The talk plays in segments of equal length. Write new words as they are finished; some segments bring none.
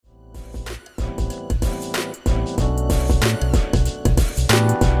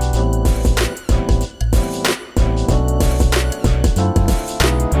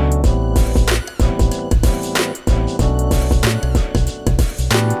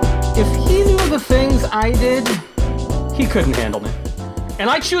I did, he couldn't handle me. And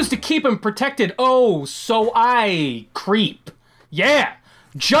I choose to keep him protected. Oh, so I creep. Yeah,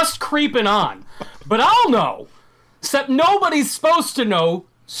 just creeping on. But I'll know. Except nobody's supposed to know,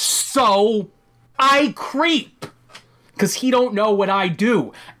 so I creep. Because he don't know what I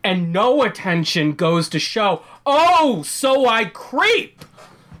do. And no attention goes to show. Oh, so I creep.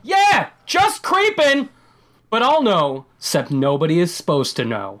 Yeah, just creeping. But I'll know, except nobody is supposed to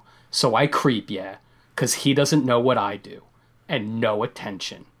know. So I creep, yeah. Because he doesn't know what I do. And no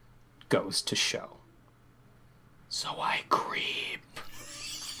attention goes to show. So I creep.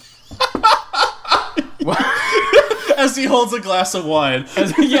 As he holds a glass of wine.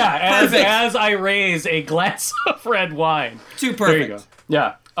 As I raise a glass of red wine. Too perfect. There you go.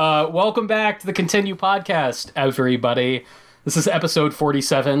 Yeah. Welcome back to the Continue podcast, everybody. This is episode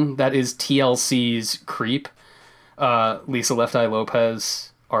 47. That is TLC's Creep. Lisa Left Eye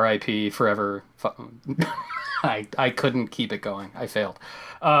Lopez, R.I.P. forever. I couldn't keep it going. I failed.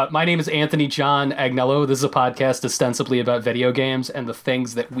 My name is Anthony John Agnello. This is a podcast ostensibly about video games and the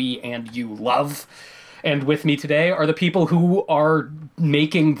things that we and you love. And with me today are the people who are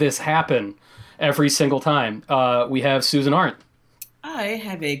making this happen every single time. We have Susan Arndt. I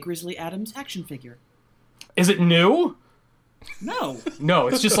have a Grizzly Adams action figure. Is it new? No. No,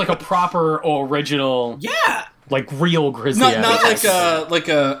 it's just like a proper original... Yeah! Like real Grizzly Not Adams. like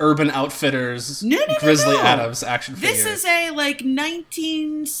a Urban Outfitters No. Grizzly Adams action figure. This is a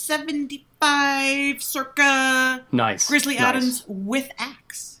 1975 circa Nice. Grizzly Nice. Adams with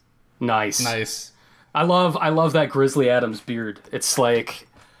axe. Nice. I love that Grizzly Adams beard. It's like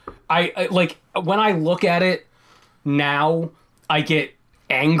I like when I look at it now, I get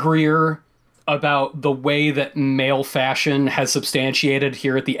angrier about the way that male fashion has substantiated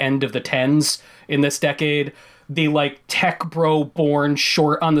here at the end of the 10s in this decade. The like tech bro born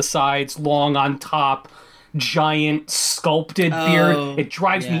short on the sides, long on top, giant sculpted beard. It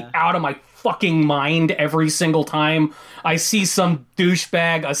drives me out of my fucking mind every single time I see some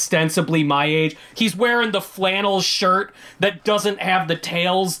douchebag ostensibly my age. He's wearing the flannel shirt that doesn't have the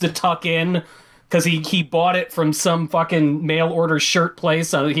tails to tuck in because he bought it from some fucking mail order shirt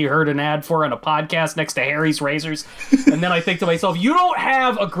place he heard an ad for on a podcast next to Harry's Razors. And then I think to myself, you don't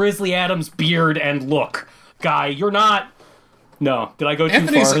have a Grizzly Adams beard and look, guy. You're not... No. Did I go too far?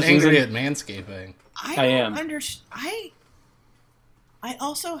 Anthony's angry at manscaping. I am. I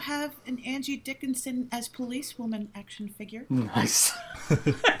also have an Angie Dickinson as policewoman action figure. Nice.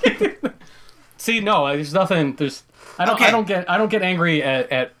 See, no, there's nothing. I don't get angry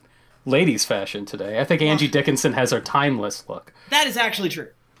at ladies' fashion today. I think Angie Dickinson has her timeless look. That is actually true.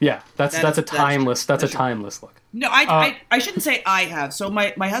 Yeah, that's a timeless look. No, I shouldn't say I have. So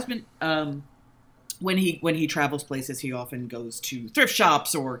my husband, when he travels places, he often goes to thrift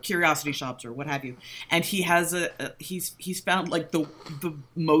shops or curiosity shops or what have you, and he has he's found like the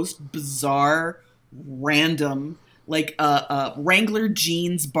most bizarre, random Wrangler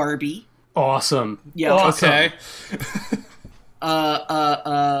jeans Barbie. Awesome. Yeah. Awesome. Okay.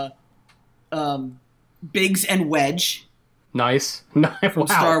 Biggs and Wedge. Nice. From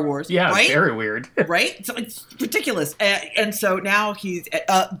Star Wars. Yeah, right? Very weird. Right? It's ridiculous. And so now he's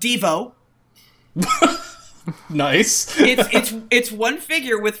Devo. Nice. It's one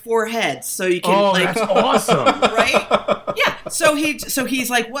figure with 4 heads, so you can that's awesome. Right? Yeah. So he's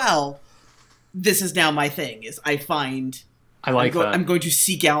like, well, this is now my thing. I'm going to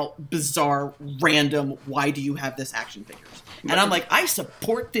seek out bizarre, random. Why do you have this action figures? And I'm like, I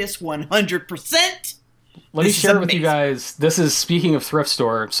support this 100%. Let me share with you guys. This is speaking of thrift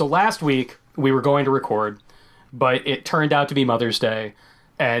store. So last week we were going to record, but it turned out to be Mother's Day.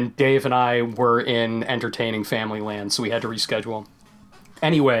 And Dave and I were in entertaining family land, so we had to reschedule.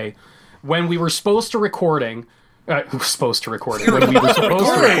 Anyway, when we were supposed to recording... When we were supposed to record... When we were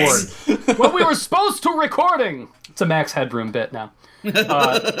supposed to recording... It's a Max Headroom bit now.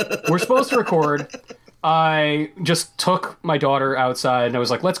 We're supposed to record. I just took my daughter outside, and I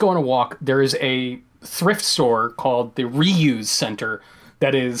was like, let's go on a walk. There is a thrift store called the Reuse Center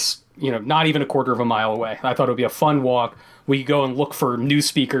that is, not even a quarter of a mile away. I thought it would be a fun walk. We could go and look for new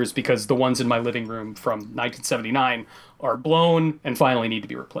speakers because the ones in my living room from 1979 are blown and finally need to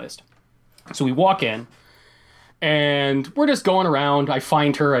be replaced. So we walk in, and we're just going around. I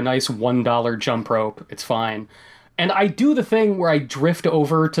find her a nice $1 jump rope. It's fine. And I do the thing where I drift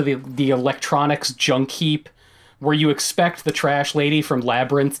over to the electronics junk heap where you expect the trash lady from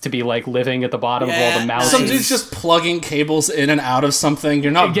Labyrinth to be, living at the bottom of all the mouses. Some dude's just plugging cables in and out of something.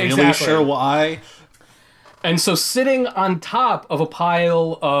 You're not really sure why. And so sitting on top of a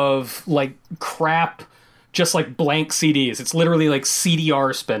pile of, crap, just, blank CDs. It's literally,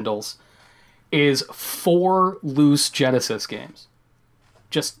 CDR spindles. is 4 loose Genesis games.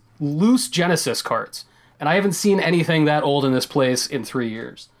 Just loose Genesis cards. And I haven't seen anything that old in this place in 3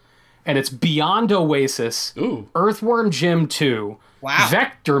 years. And it's Beyond Oasis, Earthworm Jim 2,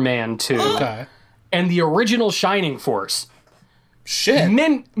 Vector Man 2, and the original Shining Force. Shit.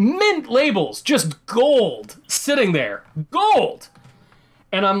 Mint labels, just gold, sitting there. Gold!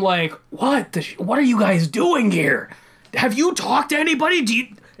 And I'm like, what are you guys doing here? Have you talked to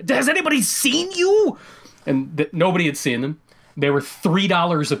anybody? Has anybody seen you? And nobody had seen them. They were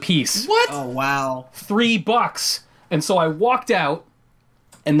 $3 a piece. What? Oh, wow. $3. And so I walked out,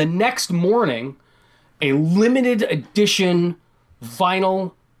 and the next morning, a limited edition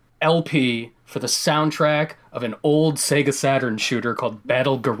vinyl LP for the soundtrack of an old Sega Saturn shooter called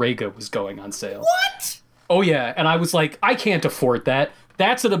Battle Garegga was going on sale. What? Oh, yeah. And I was like, I can't afford that.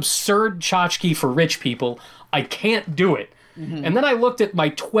 That's an absurd tchotchke for rich people. I can't do it. Mm-hmm. And then I looked at my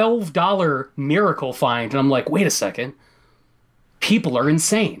 $12 Miracle find, and I'm like, wait a second. People are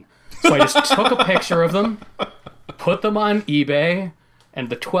insane. So I just took a picture of them, put them on eBay, and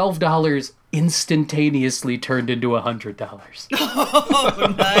the $12 instantaneously turned into $100.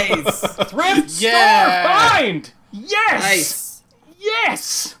 Oh, nice. Thrift store find! Yes! Nice.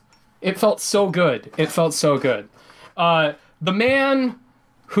 Yes! It felt so good. The man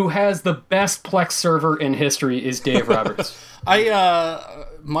who has the best Plex server in history is Dave Roberts.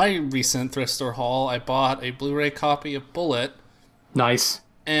 My recent thrift store haul, I bought a Blu-ray copy of Bullet. Nice.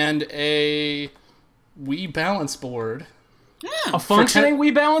 And a Wii balance board. A functioning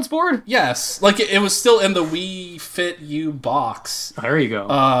Wii balance board? Yes. Like, it was still in the Wii Fit U box. There you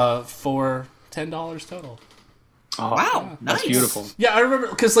go. For $10 total. Oh, wow. Yeah, nice. That's beautiful. Yeah, I remember,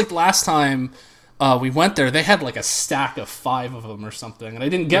 because, like, last time we went there, they had, like, a stack of 5 of them or something. And I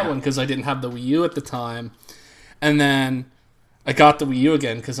didn't get one because I didn't have the Wii U at the time. And then I got the Wii U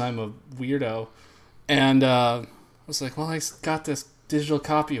again because I'm a weirdo. And I was like, well, I got this digital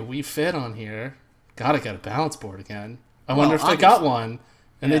copy of Wii Fit on here. Gotta get a balance board again. I wonder if they got one,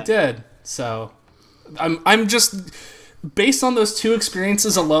 and they did. So, I'm just, based on those 2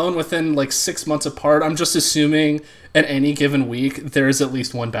 experiences alone, within like 6 months apart, I'm just assuming at any given week there is at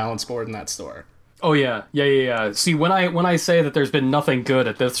least one balance board in that store. Oh yeah. See, when I say that there's been nothing good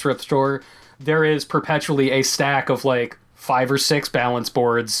at this thrift store, there is perpetually a stack of like 5 or 6 balance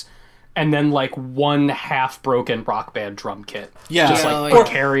boards, and then like one half-broken Rock Band drum kit. Yeah, just like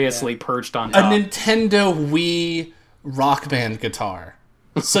precariously perched on top. A Nintendo Wii Rock Band guitar.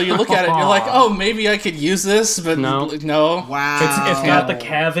 So you look at it, you're like, oh, maybe I could use this, but no. Wow. It's got the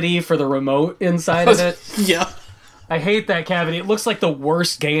cavity for the remote inside of it. Yeah. I hate that cavity. It looks like the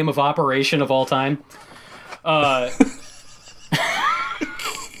worst game of Operation of all time.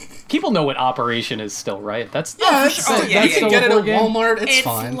 People know what Operation is still, right? That's you can get it at Walmart. It's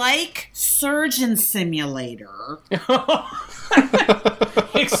fine. It's like Surgeon Simulator.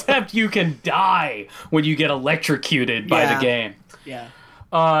 Except you can die when you get electrocuted by the game. Yeah.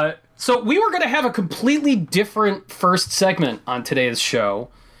 So we were going to have a completely different first segment on today's show.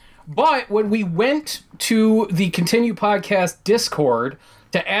 But when we went to the Continue Podcast Discord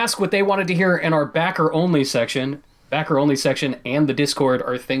to ask what they wanted to hear in our backer-only section and the Discord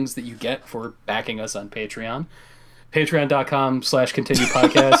are things that you get for backing us on Patreon. Patreon.com/Continue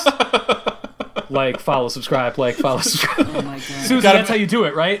Podcast. Follow, subscribe. Oh my god. Susan, that's how you do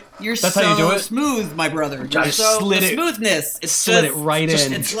it, right? That's how you do it? Smooth, my brother. Just slid it. Smoothness. It's slid it right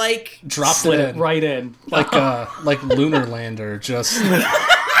in. It's like slid it right in. Like Lunar Lander, just.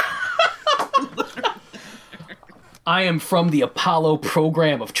 I am from the Apollo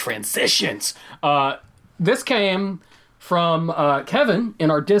program of transitions. This came from Kevin in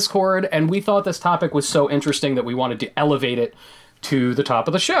our Discord, and we thought this topic was so interesting that we wanted to elevate it to the top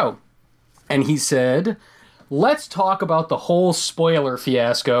of the show. And he said, let's talk about the whole spoiler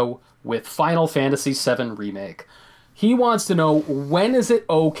fiasco with Final Fantasy VII Remake. He wants to know, when is it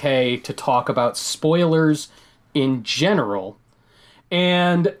okay to talk about spoilers in general?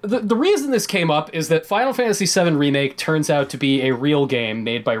 And the reason this came up is that Final Fantasy VII Remake turns out to be a real game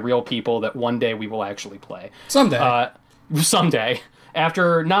made by real people that one day we will actually play. Someday.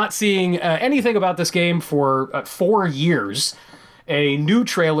 After not seeing anything about this game for 4 years, a new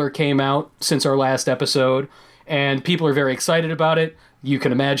trailer came out since our last episode, and people are very excited about it. You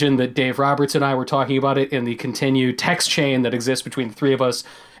can imagine that Dave Roberts and I were talking about it in the continued text chain that exists between the three of us.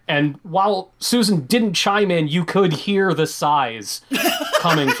 And while Susan didn't chime in, you could hear the sighs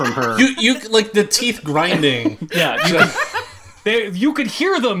coming from her. You like the teeth grinding. Yeah, you could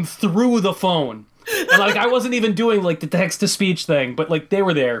hear them through the phone. And like I wasn't even doing like the text to speech thing, but like they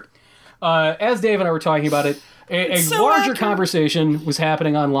were there. As Dave and I were talking about it, A so larger accurate. conversation was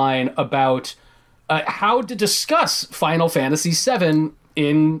happening online about how to discuss Final Fantasy VII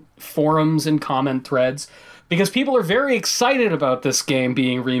in forums and comment threads, because people are very excited about this game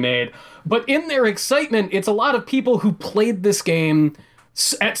being remade. But in their excitement, it's a lot of people who played this game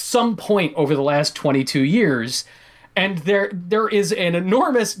at some point over the last 22 years. And there's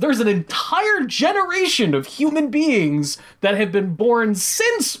an entire generation of human beings that have been born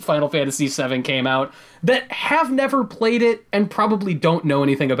since Final Fantasy VII came out that have never played it and probably don't know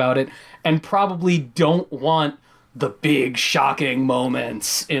anything about it and probably don't want the big shocking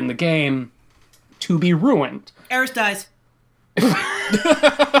moments in the game to be ruined. Eris dies.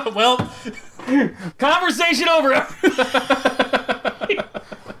 Well, Conversation over.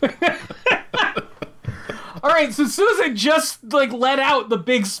 All right, so Susan just let out the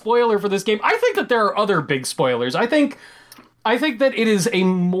big spoiler for this game. I think that there are other big spoilers. I think that it is a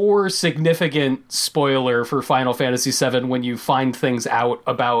more significant spoiler for Final Fantasy VII when you find things out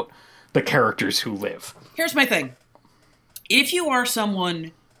about the characters who live. Here's my thing. If you are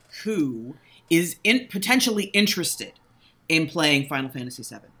someone who is potentially interested in playing Final Fantasy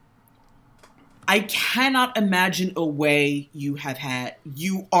VII, I cannot imagine a way you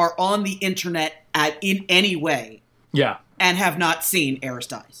are on the internet in any way Yeah. and have not seen Eris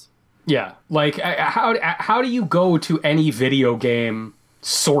dies. Yeah. How do you go to any video game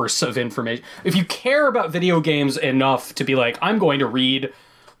source of information? If you care about video games enough to be like, I'm going to read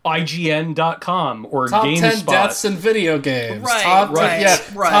IGN.com or top GameSpot. 10 deaths in video games. Right, Top right,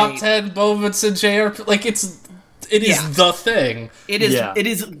 10, right. Top 10 moments in JRPG. Like, it is Yeah. the thing. It is Yeah. it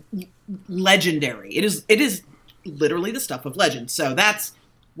is legendary. It is literally the stuff of legend. So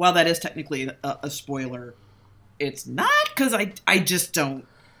while that is technically a spoiler, it's not, because I just don't.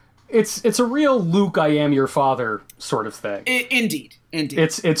 It's a real Luke, I am your father sort of thing. Indeed.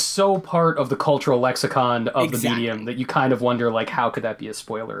 It's so part of the cultural lexicon of Exactly. the medium that you kind of wonder, how could that be a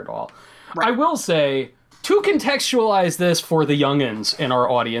spoiler at all? Right. I will say, to contextualize this for the youngins in our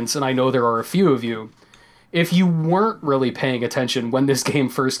audience, and I know there are a few of you, if you weren't really paying attention when this game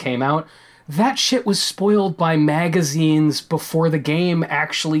first came out, that shit was spoiled by magazines before the game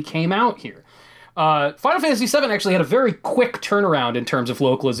actually came out here. Final Fantasy VII actually had a very quick turnaround in terms of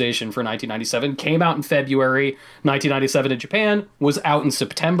localization for 1997. Came out in February 1997 in Japan, was out in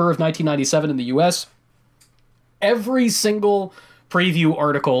September of 1997 in the US. Every single preview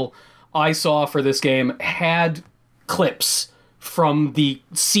article I saw for this game had clips from the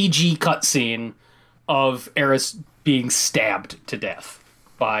CG cutscene of Eris being stabbed to death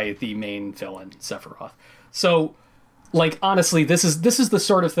by the main villain, Sephiroth. So, honestly, this is the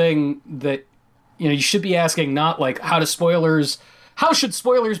sort of thing that you should be asking, not how should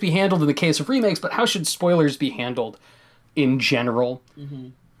spoilers be handled in the case of remakes, but how should spoilers be handled in general? Mm-hmm.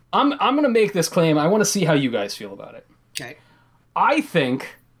 I'm going to make this claim. I want to see how you guys feel about it. Okay. I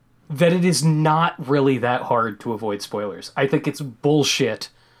think that it is not really that hard to avoid spoilers. I think it's bullshit,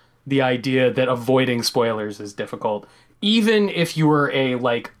 the idea that avoiding spoilers is difficult. Even if you are a,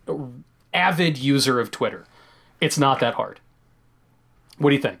 avid user of Twitter, it's not that hard.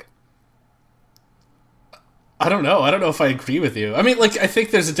 What do you think? I don't know. I don't know if I agree with you. I mean, I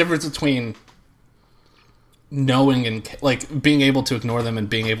think there's a difference between knowing and, being able to ignore them and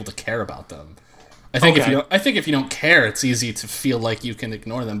being able to care about them. I think if you don't care, it's easy to feel like you can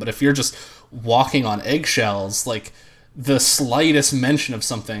ignore them. But if you're just walking on eggshells, the slightest mention of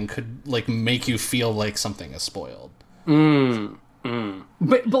something could, make you feel like something is spoiled.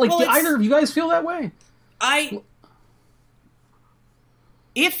 But do either of you guys feel that way?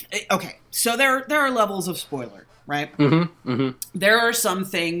 Okay, so there are levels of spoiler, right? Mm-hmm. Mm-hmm. There are some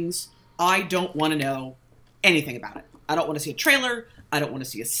things I don't want to know anything about it. I don't want to see a trailer. I don't want to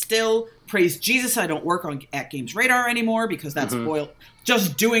see a still. Praise Jesus, I don't work at Games Radar anymore because that spoiled.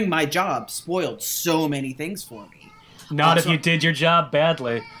 Just doing my job spoiled so many things for me. Not if you did your job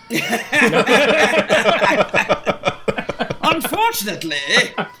badly. Unfortunately,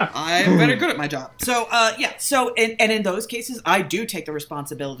 I'm very good at my job. So, So, and in those cases, I do take the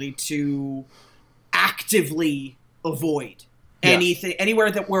responsibility to actively avoid anything,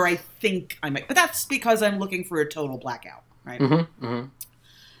 anywhere where I think I might. But that's because I'm looking for a total blackout, right? Mm-hmm. Mm-hmm.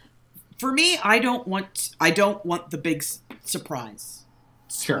 For me, I don't want the big surprise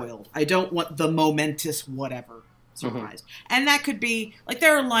spoiled. Sure. I don't want the momentous whatever surprise. Mm-hmm. And that could be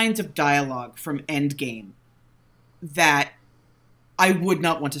there are lines of dialogue from Endgame that I would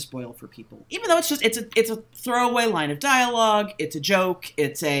not want to spoil for people, even though it's a throwaway line of dialogue. It's a joke.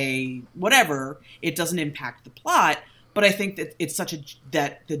 It's a whatever. It doesn't impact the plot. But I think that it's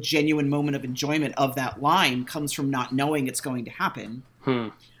that the genuine moment of enjoyment of that line comes from not knowing it's going to happen.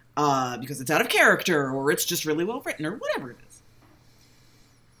 because it's out of character or it's just really well written or whatever it is.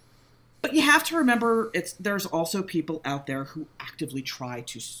 But you have to remember, there's also people out there who actively try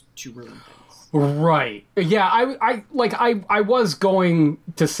to ruin things. Right. Yeah, I was going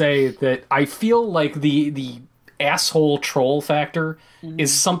to say that I feel like the asshole troll factor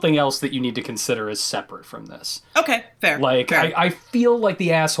is something else that you need to consider as separate from this. Okay, fair. Fair. I feel like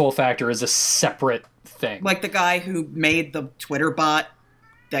the asshole factor is a separate thing. Like the guy who made the Twitter bot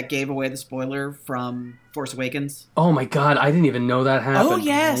that gave away the spoiler from Force Awakens. Oh my god, I didn't even know that happened. Oh,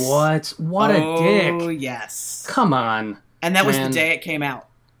 yes. What a dick. Oh, yes. Come on. And that was the day it came out.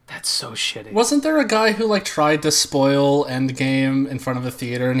 That's so shitty. Wasn't there a guy who tried to spoil Endgame in front of a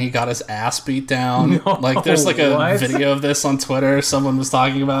theater and he got his ass beat down? No, there's a what? video of this on Twitter someone was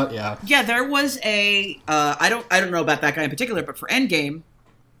talking about. Yeah. Yeah, there was a I don't know about that guy in particular, but for Endgame,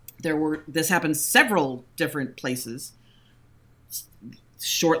 this happened several different places.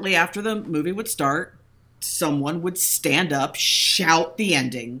 Shortly after the movie would start, someone would stand up, shout the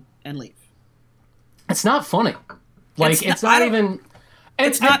ending, and leave. It's not funny. It's not even...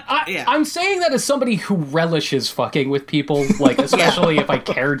 It's not... I'm saying that as somebody who relishes fucking with people, especially if I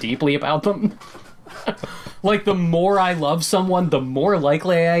care deeply about them. The more I love someone, the more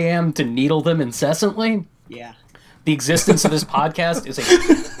likely I am to needle them incessantly. Yeah. The existence of this podcast is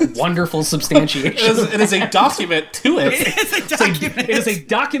a wonderful substantiation. It is a document to it. It is a document. It is a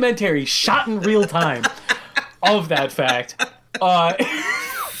documentary shot in real time of that fact.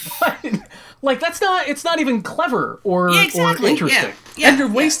 It's not even clever or interesting. Yeah. And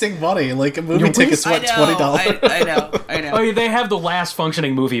you're wasting money. Movie tickets, what, $20? I know. Oh, they have the last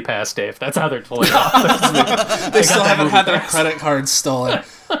functioning movie pass, Dave. That's how they're pulling it off. They still haven't had their credit cards stolen.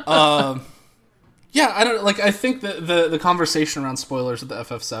 Yeah, I don't I think that the conversation around spoilers at the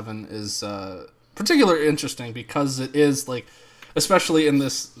FF7 is particularly interesting because it is especially in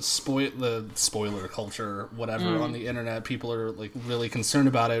this the spoiler culture, whatever, on the internet, people are really concerned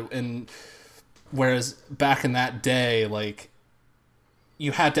about it. And whereas back in that day,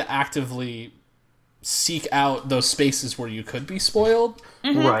 you had to actively seek out those spaces where you could be spoiled.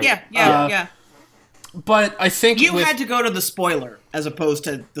 Mm-hmm. Right. Yeah. But I think you had to go to the spoiler as opposed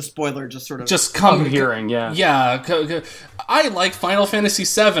to the spoiler just come hearing. Yeah. I like Final Fantasy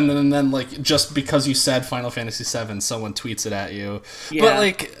VII, and then just because you said Final Fantasy VII, someone tweets it at you. Yeah.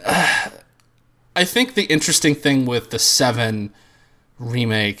 But I think the interesting thing with the 7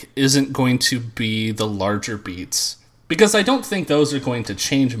 remake isn't going to be the larger beats, because I don't think those are going to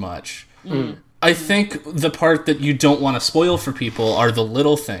change much. I think the part that you don't want to spoil for people are the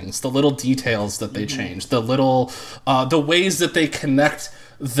little things, the little details that they change, the little, the ways that they connect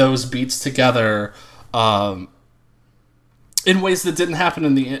those beats together, in ways that didn't happen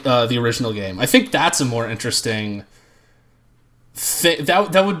in the original game. I think that's a more interesting thing.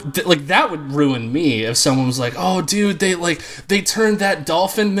 That would ruin me if someone was like, "Oh, dude, they turned that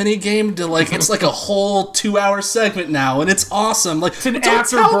dolphin mini game to it's a whole 2-hour segment now, and it's awesome." It's an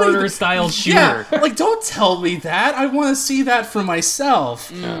afterburner style shooter. Yeah, don't tell me that. I want to see that for myself.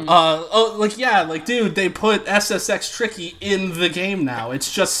 Dude, they put SSX Tricky in the game now.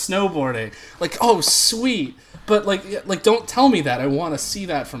 It's just snowboarding. Oh, sweet. But don't tell me that. I want to see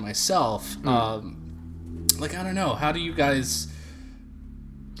that for myself. I don't know. How do you guys?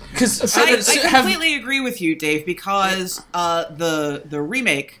 Because I completely agree with you, Dave. Because the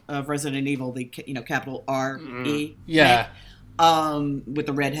remake of Resident Evil, the capital R-E, with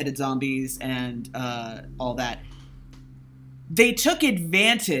the red-headed zombies and all that, they took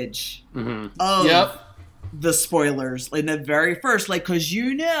advantage of the spoilers in the very first, because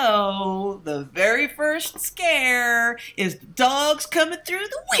the very first scare is dogs coming through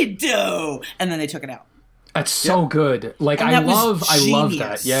the window, and then they took it out. That's so good. I love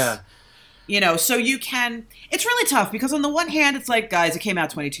that. Yeah. So you can. It's really tough because on the one hand, it's guys, it came out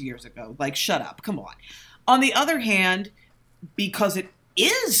 22 years ago. Shut up. Come on. On the other hand, because it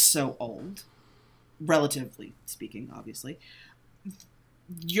is so old, relatively speaking, obviously,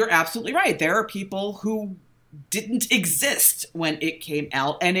 you're absolutely right. There are people who didn't exist when it came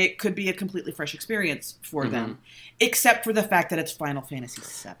out, and it could be a completely fresh experience for them, except for the fact that it's Final Fantasy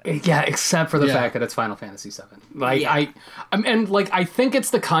VII. Yeah, except for the fact that it's Final Fantasy VII. I think it's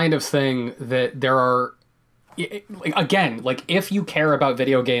the kind of thing that there are, again, if you care about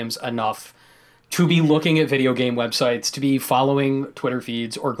video games enough to be looking at video game websites, to be following Twitter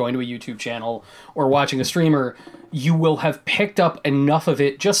feeds or going to a YouTube channel or watching a streamer, you will have picked up enough of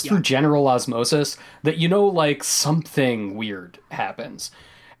it just through general osmosis that something weird happens.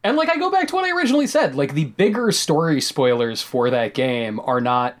 And I go back to what I originally said, the bigger story spoilers for that game are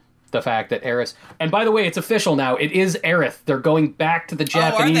not the fact that Aerith... And by the way, it's official now. It is Aerith. They're going back to the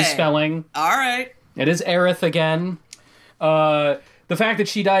Japanese spelling. All right. It is Aerith again. The fact that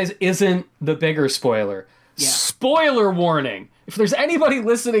she dies isn't the bigger spoiler. Yeah. Spoiler warning. If there's anybody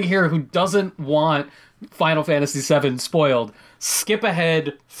listening here who doesn't want Final Fantasy VII spoiled, skip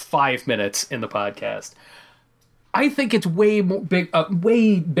ahead 5 minutes in the podcast. I think it's way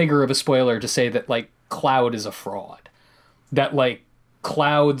bigger of a spoiler to say that, like, Cloud is a fraud. That, like,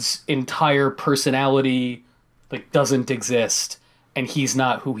 Cloud's entire personality, like, doesn't exist, and he's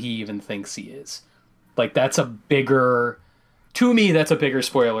not who he even thinks he is. Like, that's a bigger... To me, that's a bigger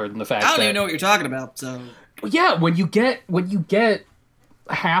spoiler than the fact that... I don't even know what you're talking about, so... Yeah, when you get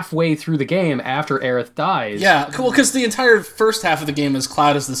halfway through the game after Aerith dies... Yeah, cool, because the entire first half of the game is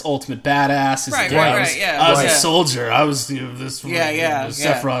Cloud is this ultimate badass. Right, yeah. I was a soldier. I was this... Yeah.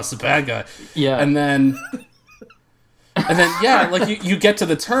 Sephiroth's the bad guy. Yeah. And then, yeah, like, you get to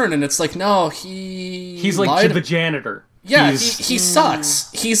the turn, and it's like, no, he's like the janitor. Yeah, he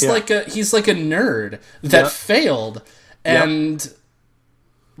sucks. He's like a nerd that failed, and,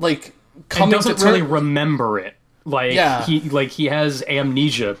 like... And doesn't really remember it. Like he has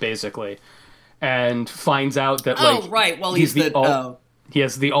amnesia basically, and finds out that he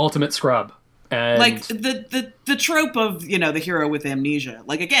has the ultimate scrub. And like the trope of the hero with amnesia.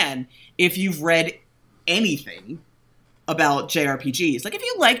 Like, again, if you've read anything about JRPGs, like if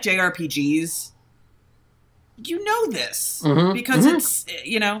you like JRPGs, you know this because it's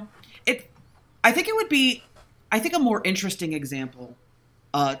I think it would be a more interesting example.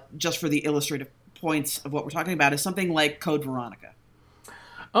 Just for the illustrative points of what we're talking about, is something like Code Veronica.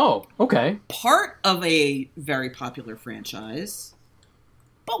 Oh, okay. Part of a very popular franchise,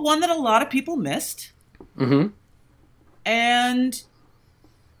 but one that a lot of people missed. Mm-hmm.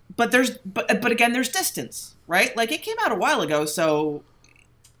 But again, there's distance, right? Like, it came out a while ago, so...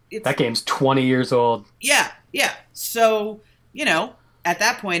 That game's 20 years old. Yeah. So, at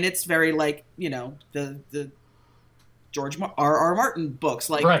that point, it's very like, the George R.R. Martin books,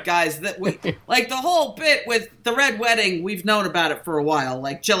 like, guys, that we like the whole bit with the Red Wedding. We've known about it for a while.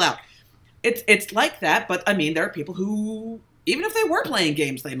 Like, chill out. It's like that, but I mean, there are people who, even if they were playing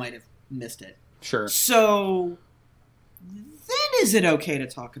games, they might have missed it. Sure. So then, is it okay to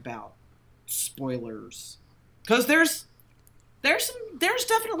talk about spoilers? Because there's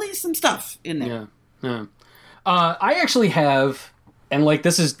definitely some stuff in there. Yeah. I actually have, and like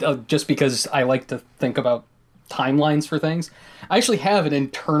this is just because I like to think about timelines for things. I actually have an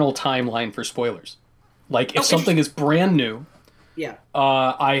internal timeline for spoilers. Like, if something is brand new,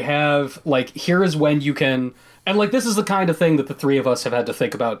 I have, like, here is when you can... And, like, this is the kind of thing that the three of us have had to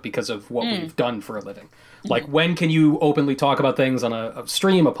think about because of what we've done for a living. Like, when can you openly talk about things on a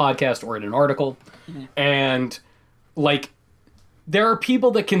stream, a podcast, or in an article? And, like, there are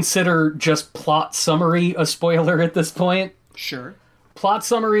people that consider just plot summary a spoiler at this point. Sure. Plot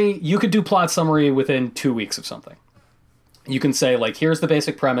summary, you could do plot summary within 2 weeks of something. You can say, like, here's the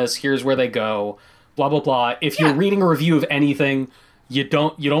basic premise, here's where they go, blah, blah, blah. If you're reading a review of anything, you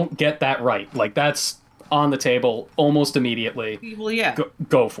don't get that right. Like, that's on the table almost immediately. Well, yeah.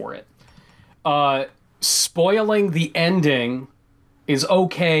 Go for it. Spoiling the ending is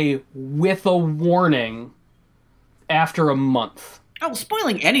okay with a warning after a month. Oh,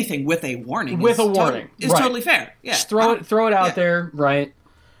 spoiling anything with a warning is totally fair. Yeah. Just throw it out there, right?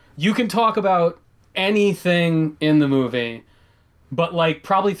 You can talk about anything in the movie, but, like,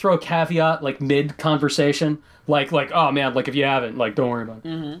 probably throw a caveat, like, mid-conversation. Like, oh, man, like, if you haven't, like, don't worry about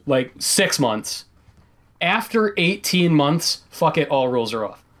it. Like, 6 months. After 18 months, fuck it, all rules are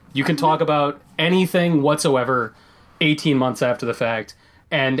off. You can talk about anything whatsoever 18 months after the fact.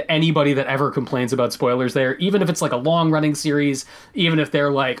 And anybody that ever complains about spoilers there, even if it's like a long-running series, even if they're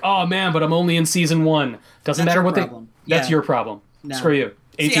like, oh man, but I'm only in season 1. Doesn't matter what problem. That's your problem. No. Screw you.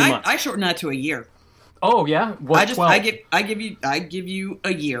 18 months. I shorten that to a year. Oh yeah? What, I give you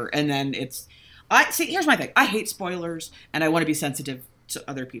a year, and then it's... here's my thing. I hate spoilers, and I want to be sensitive to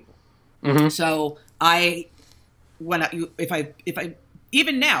other people. So even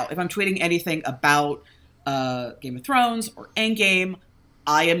now, if I'm tweeting anything about Game of Thrones or Endgame,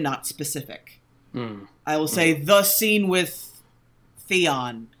 I am not specific. I will say the scene with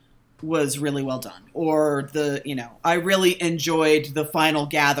Theon was really well done, or I really enjoyed the final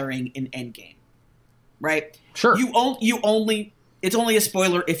gathering in Endgame. Right? Sure. It's only a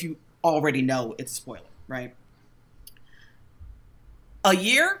spoiler if you already know it's a spoiler, right? A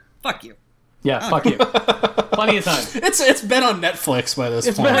year? Fuck you. Yeah, fuck you. Plenty of time. It's been on Netflix by this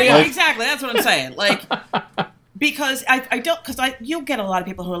point. Yeah, exactly. That's what I'm saying. Like, because I don't, because you'll get a lot of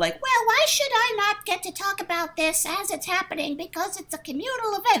people who are like, well, why should I not get to talk about this as it's happening because it's a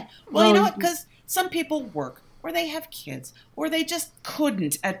communal event? Well, you know what? Because some people work, or they have kids, or they just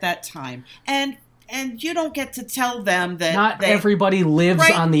couldn't at that time, and you don't get to tell them that Not everybody lives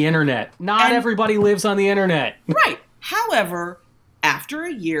Right. on the internet. Not And- everybody lives on the internet. Right. However, after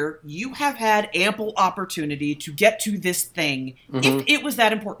a year, you have had ample opportunity to get to this thing if it was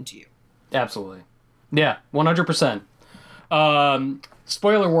that important to you. Absolutely. Yeah, 100%.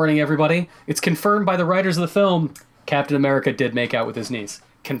 Spoiler warning, everybody. It's confirmed by the writers of the film Captain America did make out with his niece.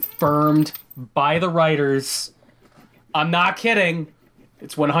 Confirmed by the writers. I'm not kidding.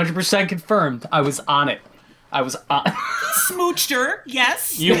 It's 100% confirmed. I was on it. I was on Smooched her,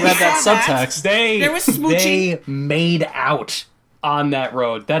 yes. You We read that saw subtext. There was smooching. They made out on that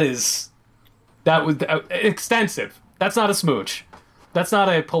road. That was extensive. That's not a smooch. That's not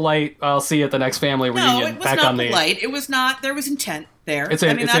a polite, I'll see you at the next family reunion. No, it was back not on the polite. It was not. There was intent there. It's I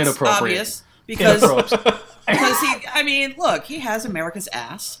mean, it's that's inappropriate. obvious because Inappropriate. he. I mean, look, he has America's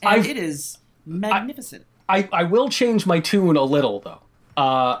ass, and it is magnificent. I will change my tune a little though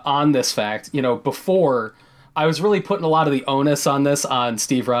on this fact. You know, before I was really putting a lot of the onus on this on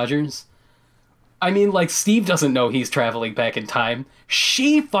Steve Rogers. I mean, like, Steve doesn't know he's traveling back in time.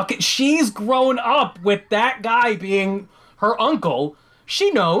 She's grown up with that guy being her uncle.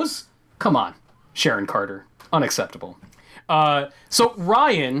 She knows. Come on, Sharon Carter. Unacceptable. So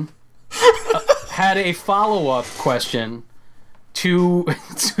Ryan had a follow-up question to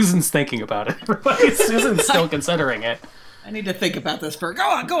Susan's thinking about it. Susan's still considering it. I need to think about this for. Go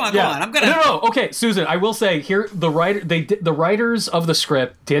on. Yeah. I'm gonna. No. Okay, Susan. I will say here the writers of the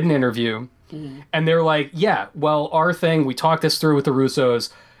script did an interview, and they're like, "Yeah, well, our thing. We talked this through with the Russos.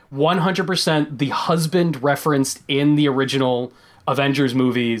 100% the husband referenced in the original Avengers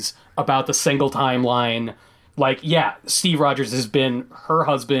movies about the single timeline. Like, yeah, Steve Rogers has been her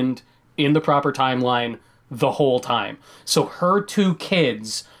husband in the proper timeline the whole time. So her two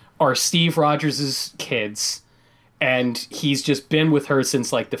kids are Steve Rogers' kids." And he's just been with her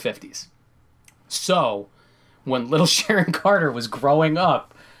since, like, the 50s. So, when little Sharon Carter was growing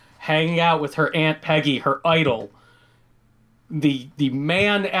up, hanging out with her Aunt Peggy, her idol, the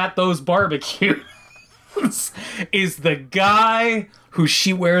man at those barbecues is the guy who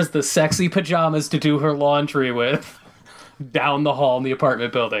she wears the sexy pajamas to do her laundry with down the hall in the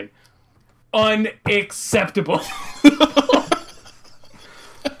apartment building. Unacceptable.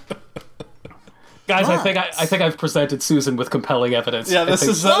 Guys, I think I've presented Susan with compelling evidence. Yeah, this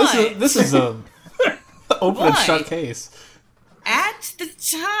is a open and shut case. At the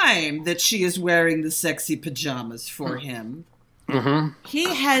time that she is wearing the sexy pajamas for him,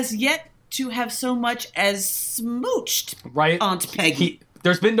 he has yet to have so much as smooched right, Aunt Peggy.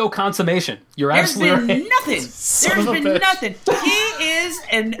 There's been no consummation. You're There's absolutely been right. nothing. There's been nothing. He is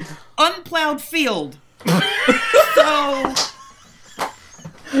an unplowed field. So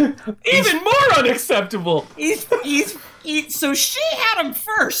Even more unacceptable. So she had him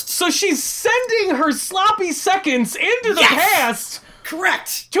first. So she's sending her sloppy seconds into the Yes! past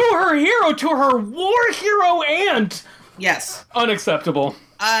Correct. to her hero, to her war hero aunt. Yes. Unacceptable.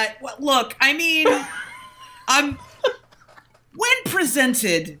 Well, look, I mean, when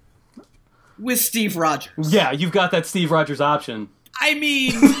presented with Steve Rogers, Yeah, you've got that Steve Rogers option. I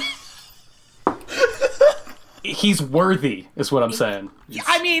mean, He's worthy, is what I'm saying.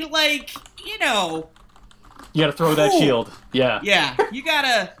 like, you know, You gotta throw that Ooh. shield. Yeah. yeah, you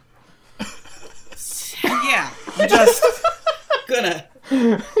gotta, yeah, I'm just gonna.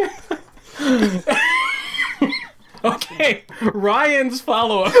 Okay, Ryan's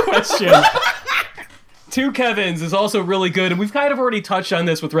follow-up question to Kevin's is also really good, and we've kind of already touched on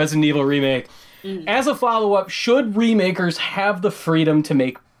this with Resident Evil Remake. As a follow-up, should remakers have the freedom to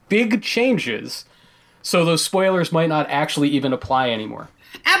make big changes so those spoilers might not actually even apply anymore?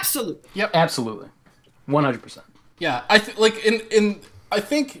 Absolutely. Yep. Absolutely. 100%. Yeah, I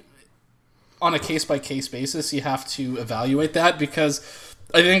think on a case by case basis you have to evaluate that, because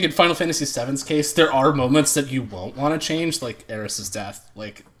I think in Final Fantasy VII's case there are moments that you won't want to change, like Aeris's death.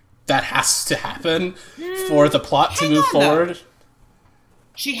 Like, that has to happen for the plot to hang move on, though. forward.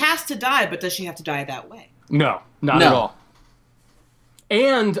 She has to die, but does she have to die that way? No, not No. at all.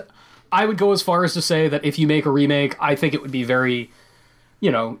 And I would go as far as to say that if you make a remake, I think it would be very,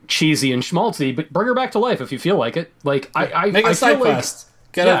 cheesy and schmaltzy, but bring her back to life if you feel like it. Like, I Make a I side feel like, quest.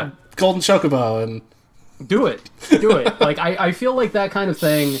 Get Yeah. a golden chocobo and do it. Like, I feel like that kind of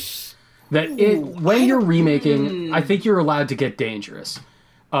thing, that when you're remaking, I think you're allowed to get dangerous.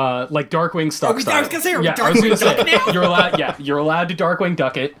 Like Darkwing Stuck I was style. gonna say, are we Yeah, I was Darkwing gonna say, Duck now? You're allowed to Darkwing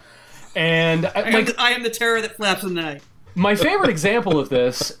Duck it. And I am the terror that flaps in the night. my favorite example of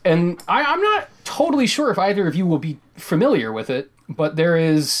this, and I'm not totally sure if either of you will be familiar with it, but there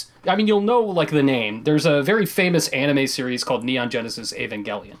is, I mean, you'll know like the name. There's a very famous anime series called Neon Genesis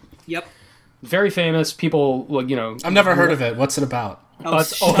Evangelion. Yep. Very famous. People, well, you know. I've never heard of it. What's it about? God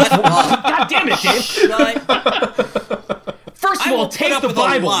damn it, Dave! First of all, take the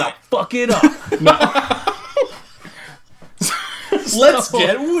Bible. Now fuck it up. Let's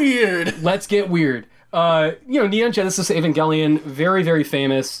get weird. Let's get weird. Neon Genesis Evangelion, very, very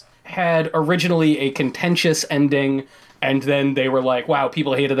famous, had originally a contentious ending, and then they were like, wow,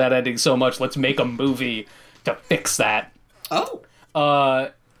 people hated that ending so much, let's make a movie to fix that. Oh.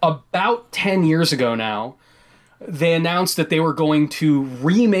 About 10 years ago now, they announced that they were going to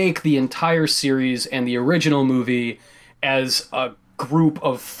remake the entire series and the original movie as a group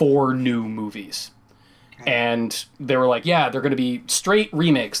of 4 new movies. And they were like, yeah, they're going to be straight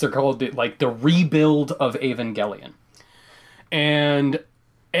remakes. They're called like the rebuild of Evangelion. And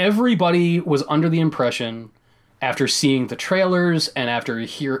everybody was under the impression, after seeing the trailers and after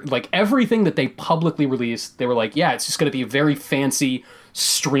everything that they publicly released, they were like, yeah, it's just going to be a very fancy,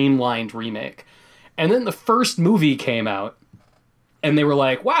 streamlined remake. And then the first movie came out, and they were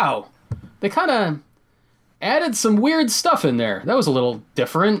like, wow, they kind of added some weird stuff in there. That was a little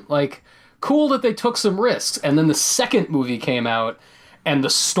different. Like, cool that they took some risks. And then the second movie came out, and the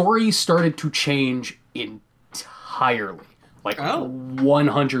story started to change entirely. Like,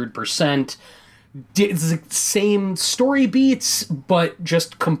 100%. It's the same story beats, but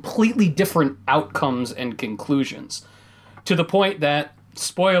just completely different outcomes and conclusions. To the point that,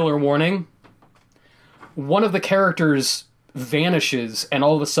 spoiler warning, one of the characters vanishes and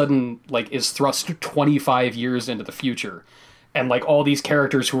all of a sudden, like, is thrust 25 years into the future. And, like, all these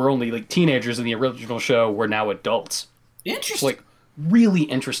characters who were only, like, teenagers in the original show were now adults. Interesting. It's, like, really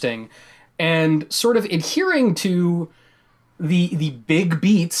interesting. And sort of adhering to the big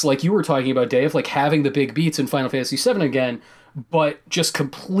beats, like you were talking about, Dave, like, having the big beats in Final Fantasy VII again, but just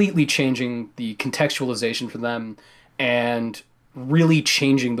completely changing the contextualization for them and really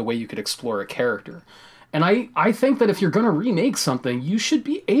changing the way you could explore a character. And I think that if you're going to remake something, you should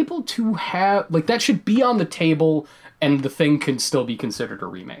be able to have, like, that should be on the table and the thing can still be considered a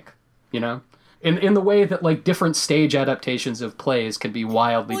remake, you know? In the way that, like, different stage adaptations of plays can be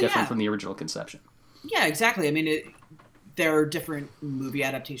wildly different from the original conception. Yeah, exactly. I mean, there are different movie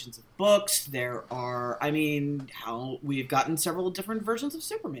adaptations of books. There are, I mean, how we've gotten several different versions of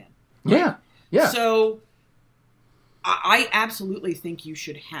Superman. Right? Yeah. So I absolutely think you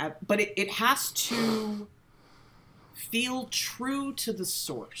should have, but it has to feel true to the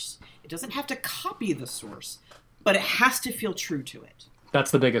source. It doesn't have to copy the source, but it has to feel true to it.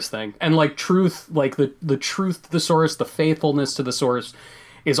 That's the biggest thing. And, like, truth, like, the truth to the source, the faithfulness to the source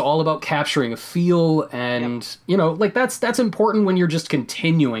is all about capturing a feel, and, you know, like, that's important when you're just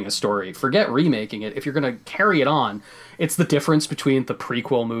continuing a story. Forget remaking it. If you're going to carry it on, it's the difference between the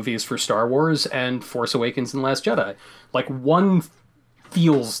prequel movies for Star Wars and Force Awakens and Last Jedi. Like, one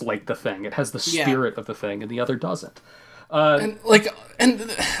feels like the thing. It has the spirit of the thing, and the other doesn't. And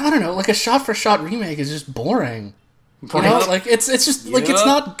I don't know, like, a shot-for-shot remake is just boring. You know, like, it's just, like, it's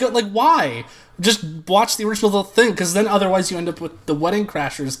not good. Like, why? Just watch the original thing, because then otherwise you end up with the Wedding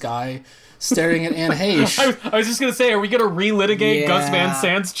Crashers guy staring at Anne Heche. I was just going to say, are we going to relitigate Gus Van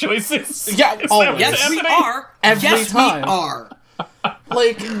Sant's choices? Yeah, always. Yes, we are. Every time. We are.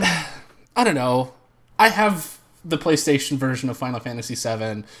 Like, I don't know. I have the PlayStation version of Final Fantasy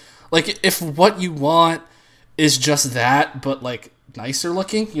VII. Like, if what you want is just that, but, like, nicer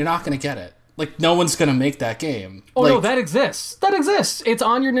looking, you're not going to get it. Like, no one's going to make that game. Oh, like, no, that exists. That exists. It's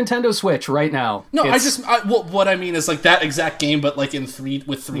on your Nintendo Switch right now. No, what I mean is, like, that exact game, but, like, with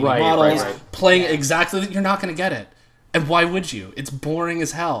 3D models, playing exactly, you're not going to get it. And why would you? It's boring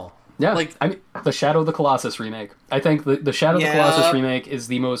as hell. Yeah, like, I mean, the Shadow of the Colossus remake. I think the Shadow of the Colossus remake is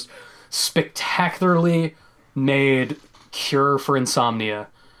the most spectacularly made cure for insomnia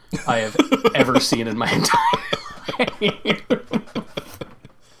I have ever seen in my entire life.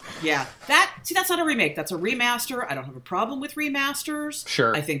 Yeah, that's not a remake. That's a remaster. I don't have a problem with remasters.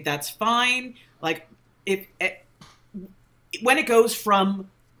 Sure, I think that's fine. Like, when it goes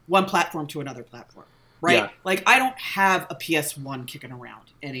from one platform to another platform, right? Yeah. Like, I don't have a PS1 kicking around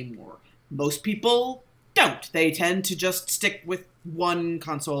anymore. Most people don't. They tend to just stick with one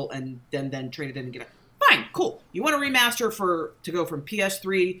console and then trade it in and get it. Fine, cool. You want a remaster to go from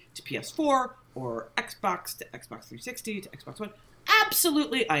PS3 to PS4 or Xbox to Xbox 360 to Xbox One?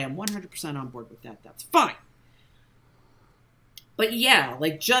 Absolutely, I am 100% on board with that. That's fine. But yeah,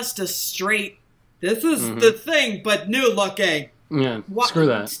 like, just a straight, this is the thing, but new looking. Yeah, screw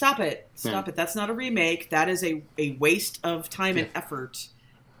that. Stop it. Stop it. That's not a remake. That is a waste of time and effort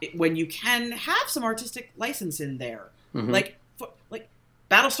when you can have some artistic license in there. Mm-hmm. Like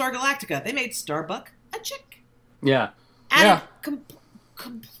Battlestar Galactica. They made Starbuck a chick. Yeah. And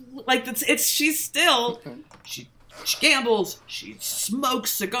she's still... She gambles, she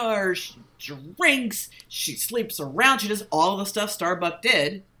smokes cigars, she drinks, she sleeps around, she does all the stuff Starbuck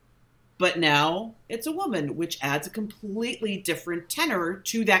did. But now it's a woman, which adds a completely different tenor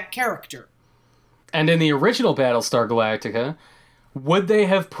to that character. And in the original Battlestar Galactica, would they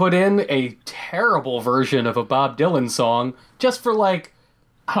have put in a terrible version of a Bob Dylan song just for, like,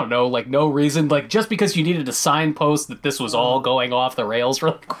 I don't know, like, no reason? Like, just because you needed a signpost that this was all going off the rails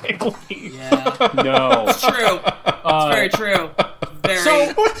really quickly? Yeah. No. It's true. It's very true.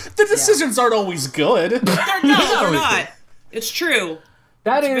 So, the decisions aren't always good. They're not. It's true.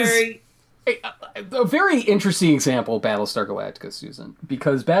 That it's is... very... A very interesting example of Battlestar Galactica, Susan,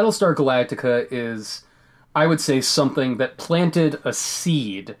 because Battlestar Galactica is, I would say, something that planted a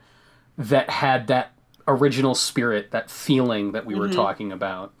seed that had that original spirit, that feeling that we were talking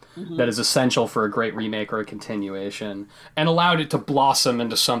about, that is essential for a great remake or a continuation, and allowed it to blossom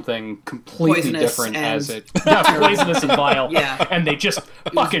into something completely poisonous different poisonous and vile. Yeah. And they just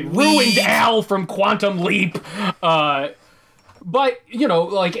fucking ruined Al from Quantum Leap. But, you know,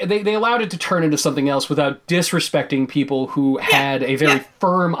 like, they allowed it to turn into something else without disrespecting people who had a very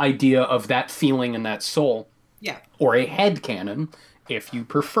firm idea of that feeling and that soul. Yeah. Or a headcanon, if you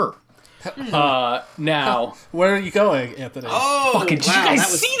prefer. Now... Where are you going, Anthony? Oh, fucking, did you guys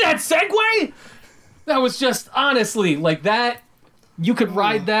see that segue? That was just, honestly, like that... You could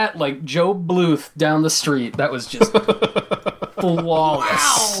ride that like Joe Bluth down the street. That was just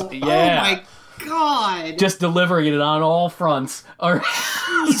flawless. Wow. Yeah. Oh, my God. Just delivering it on all fronts.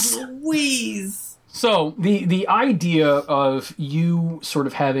 Louise. So, the idea of you sort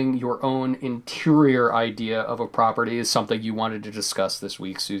of having your own interior idea of a property is something you wanted to discuss this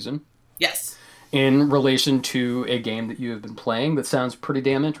week, Susan. Yes. In relation to a game that you have been playing that sounds pretty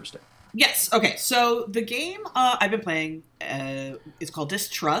damn interesting. Yes. Okay, so the game I've been playing is called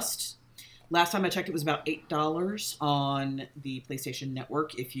Distrust. Last time I checked, it was about $8 on the PlayStation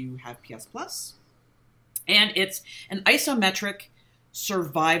Network if you have PS Plus. And it's an isometric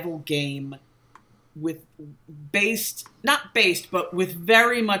survival game with but with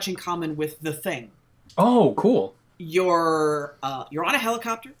very much in common with The Thing. Oh, cool. You're on a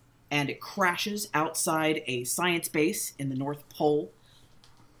helicopter, and it crashes outside a science base in the North Pole.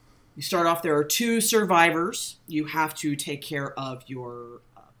 You start off, there are 2 survivors. You have to take care of your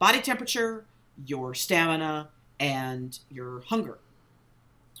body temperature, your stamina, and your hunger.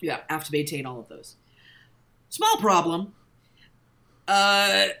 You have to maintain all of those. Small problem.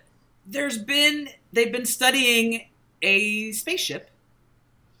 They've been studying a spaceship,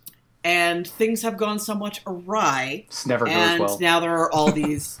 and things have gone somewhat awry. This never goes and well. Now there are all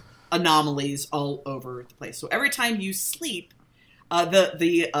these anomalies all over the place. So every time you sleep,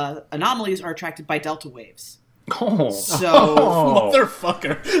 the anomalies are attracted by delta waves. Oh, so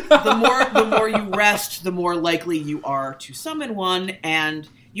motherfucker! the more you rest, the more likely you are to summon one, and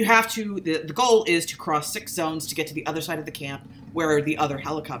you have to. The goal is to cross 6 zones to get to the other side of the camp where the other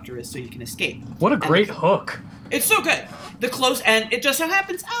helicopter is, so you can escape. What a great hook! It's so good. And it just so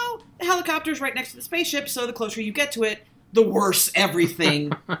happens, the helicopter's right next to the spaceship, so the closer you get to it, the worse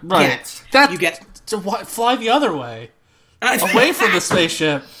everything gets. Fly the other way. Away from the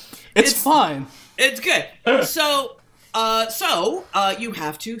spaceship. It's fine. It's good. So you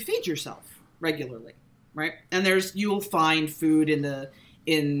have to feed yourself regularly, right? And you'll find food in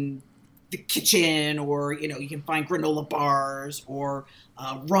the kitchen, or you can find granola bars or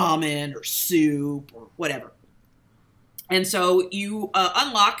ramen or soup or whatever. And so you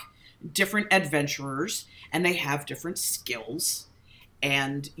unlock different adventurers, and they have different skills,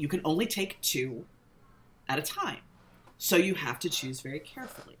 and you can only take 2 at a time. So you have to choose very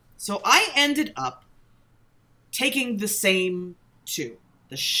carefully. So I ended up taking the same 2.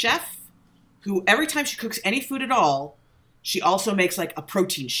 The chef, who every time she cooks any food at all, she also makes like a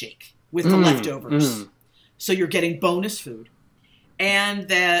protein shake with the leftovers. So you're getting bonus food. And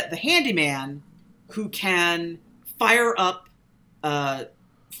the handyman, who can fire up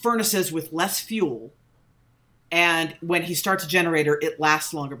furnaces with less fuel. And when he starts a generator, it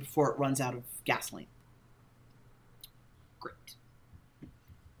lasts longer before it runs out of gasoline. Great.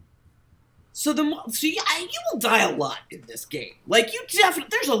 So you will die a lot in this game. Like, you definitely,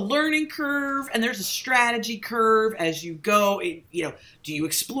 there's a learning curve and there's a strategy curve as you go. Do you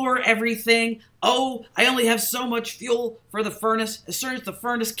explore everything? Oh, I only have so much fuel for the furnace. As soon as the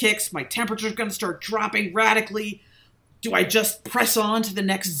furnace kicks, my temperature's going to start dropping radically. do I just press on to the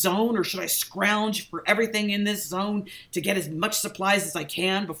next zone, or should I scrounge for everything in this zone to get as much supplies as I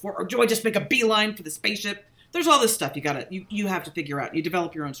can before, or do I just make a beeline for the spaceship? There's all this stuff you have to figure out. You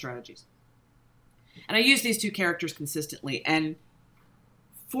develop your own strategies. And I use these two characters consistently, and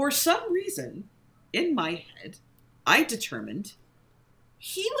for some reason, in my head, I determined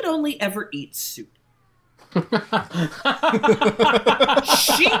he would only ever eat soup. She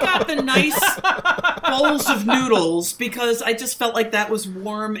got the nice bowls of noodles because I just felt like that was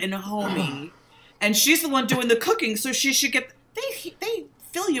warm and homey. And she's the one doing the cooking, so she should get... They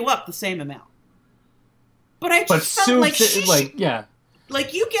fill you up the same amount. But I just felt like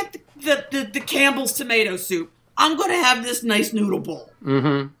like, you get the Campbell's tomato soup. I'm going to have this nice noodle bowl.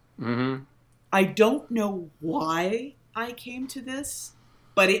 Mm-hmm. Mm-hmm. I don't know why I came to this,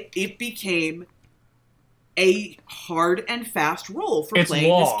 but it became a hard and fast rule for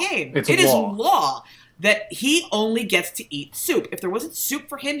playing this game. It is law that he only gets to eat soup. If there wasn't soup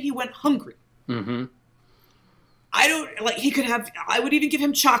for him, he went hungry. Mm-hmm. I would even give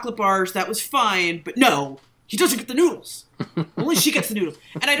him chocolate bars. That was fine, but no, he doesn't get the noodles. Only she gets the noodles.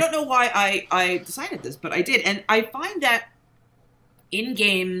 And I don't know why I decided this, but I did. And I find that in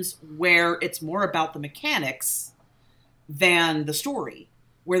games where it's more about the mechanics than the story,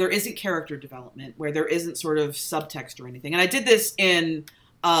 where there isn't character development, where there isn't sort of subtext or anything. And I did this in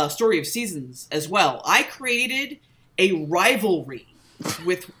Story of Seasons as well. I created a rivalry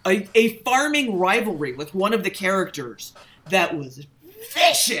with a farming rivalry with one of the characters that was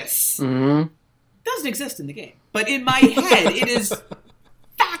vicious. Mm-hmm. Doesn't exist in the game. But in my head, it is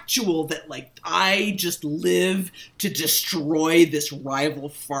factual that, like, I just live to destroy this rival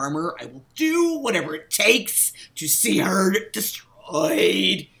farmer. I will do whatever it takes to see her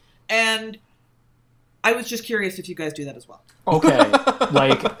destroyed. And I was just curious if you guys do that as well. Okay.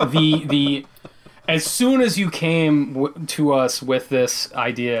 Like, the as soon as you came to us with this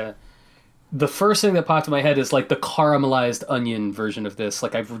idea, the first thing that popped in my head is, like, the caramelized onion version of this.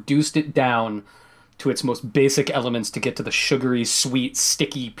 Like, I've reduced it down to its most basic elements to get to the sugary, sweet,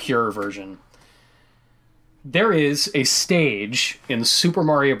 sticky, pure version. There is a stage in Super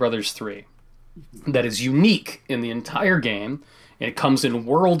Mario Bros. 3 that is unique in the entire game, and it comes in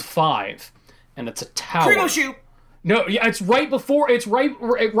World 5, and it's a tower. Kribo Shoe! No, yeah, it's right before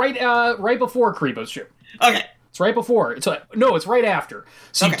Karibo's Shoe. Okay. It's right before. It's right after.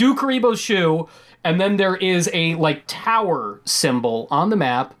 So you do Karibo's Shoe, and then there is a, like, tower symbol on the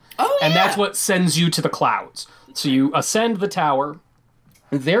map. Oh, yeah. And that's what sends you to the clouds. So you ascend the tower.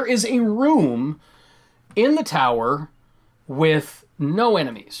 There is a room in the tower with no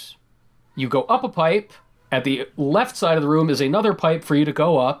enemies. You go up a pipe. At the left side of the room is another pipe for you to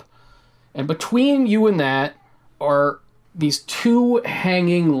go up. And between you and that are these two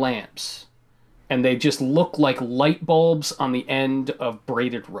hanging lamps. And they just look like light bulbs on the end of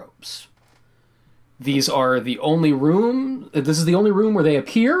braided ropes. These are the only room... This is the only room where they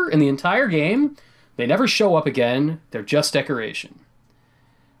appear in the entire game. They never show up again. They're just decoration.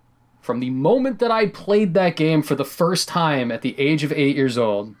 From the moment that I played that game for the first time at the age of 8 years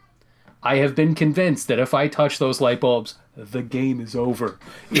old, I have been convinced that if I touch those light bulbs, the game is over.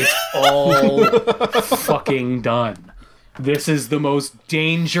 It's all fucking done. This is the most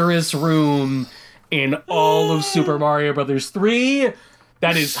dangerous room in all of Super Mario Bros. 3.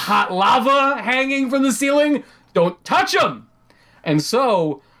 That is hot lava hanging from the ceiling. Don't touch them. And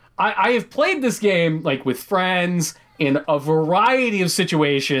so I have played this game, like, with friends in a variety of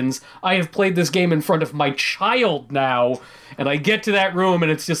situations. I have played this game in front of my child now, and I get to that room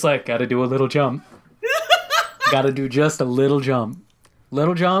and it's just like, gotta do a little jump. Gotta do just a little jump.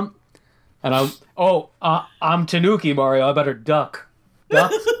 Little jump. And I'm Tanuki, Mario. I better duck.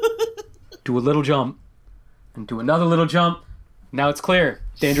 Duck. Do a little jump. And do another little jump. Now it's clear.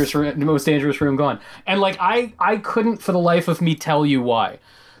 Dangerous room, the most dangerous room gone. And, like, I couldn't for the life of me tell you why.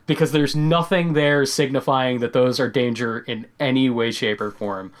 Because there's nothing there signifying that those are danger in any way, shape, or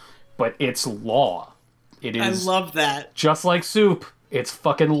form. But it's law. It is. I love that. Just like soup. It's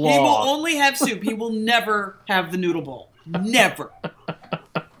fucking law. He will only have soup. He will never have the noodle bowl. Never.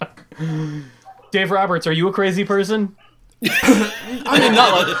 Dave Roberts, are you a crazy person? I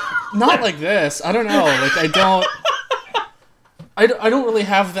mean, not like this. I don't know. Like, I don't really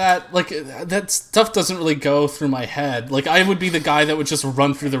have that, like, that stuff doesn't really go through my head. Like, I would be the guy that would just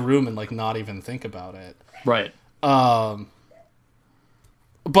run through the room and, like, not even think about it. Right.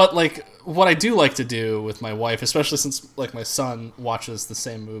 But, like, what I do like to do with my wife, especially since, like, my son watches the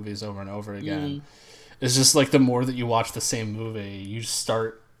same movies over and over again, is just, like, the more that you watch the same movie, you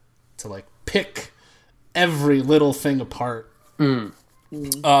start to, like, pick every little thing apart.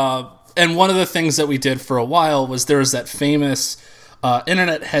 And one of the things that we did for a while was there was that famous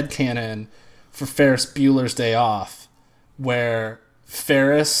internet headcanon for Ferris Bueller's Day Off, where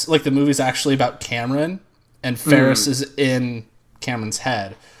Ferris, like the movie's actually about Cameron, and Ferris is in Cameron's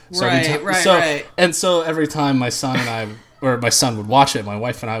head. So Right. And so every time my son would watch it, my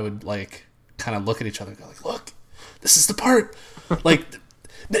wife and I would like kind of look at each other and go like, look, this is the part. Like,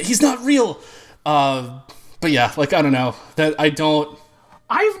 he's not real. But yeah, like, I don't know.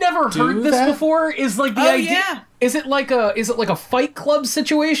 I've never heard this before. Is like the idea? Yeah. Is it like a Fight Club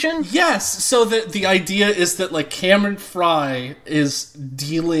situation? Yes. So the idea is that like Cameron Fry is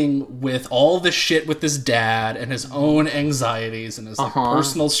dealing with all this shit with his dad and his own anxieties and his like,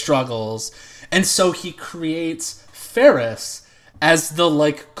 personal struggles, and so he creates Ferris as the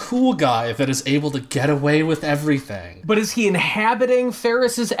like cool guy that is able to get away with everything. But is he inhabiting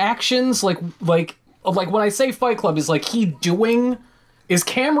Ferris's actions? Like when I say Fight Club, is like is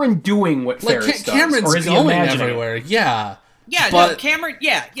Cameron doing what Ferris does? Cameron's or is he going imagining everywhere. Yeah. Yeah, But- no, Cameron.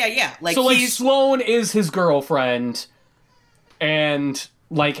 Yeah. Like So like he's Sloane is his girlfriend, and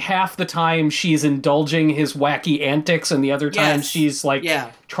like half the time she's indulging his wacky antics, and the other time Yes. she's like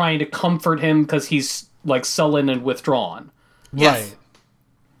Yeah. trying to comfort him because he's like sullen and withdrawn. Yes. Right.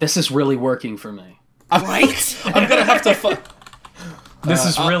 This is really working for me. right. I'm gonna have to. This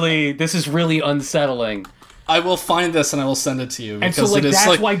is really unsettling. I will find this and I will send it to you. And so because like it is that's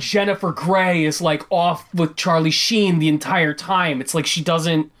like why Jennifer Grey is like off with Charlie Sheen the entire time. It's like she's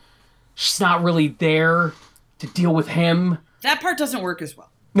not really there to deal with him. That part doesn't work as well.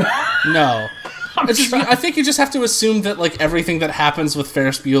 no. I think you just have to assume that like everything that happens with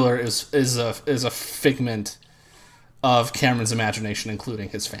Ferris Bueller is a figment of Cameron's imagination, including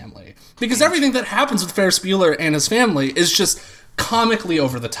his family. Because everything that happens with Ferris Bueller and his family is just comically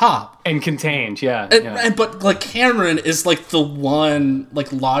over the top. And contained, yeah. But like Cameron is like the one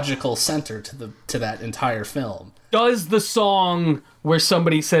like logical center to that entire film. Does the song where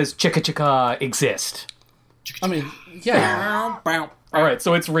somebody says chicka chicka exist? I mean, yeah. All right,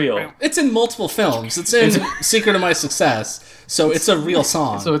 so it's real. It's in multiple films. It's in Secret of My Success. So it's a real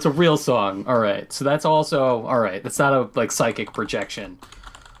song. So it's a real song. All right. So that's also all right. That's not a like psychic projection.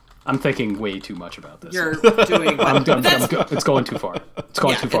 I'm thinking way too much about this. You're doing. It's going too far. It's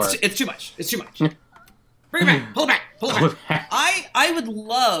going too far. It's too much. It's too much. Bring it back. Pull it back. I would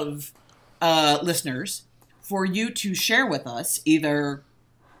love listeners for you to share with us either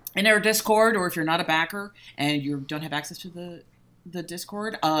in our Discord, or if you're not a backer and you don't have access to the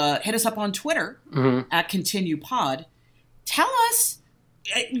Discord, hit us up on Twitter at ContinuePod. Tell us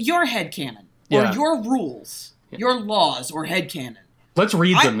your headcanon or your rules, your laws or headcanon. Let's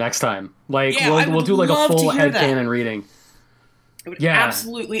read them next time. Like Yeah, we'll do like a full head headcanon reading. Yeah,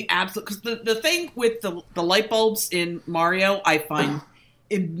 absolutely. Because the thing with the light bulbs in Mario, I find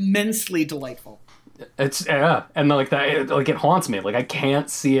immensely delightful. It's and like that, it haunts me. Like I can't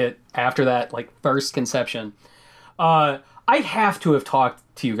see it after that like first conception. I have to have talked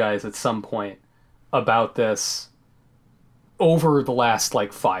to you guys at some point about this over the last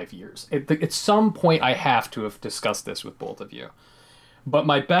like 5 years. At some point, I have to have discussed this with both of you. But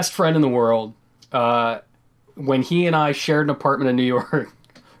my best friend in the world, when he and I shared an apartment in New York,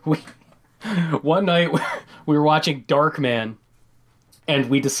 one night we were watching Darkman, and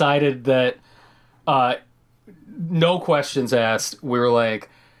we decided that, no questions asked, we were like,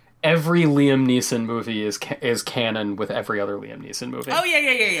 every Liam Neeson movie is canon with every other Liam Neeson movie. Oh yeah.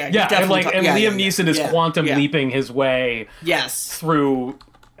 Yeah, and Liam Neeson is quantum leaping his way through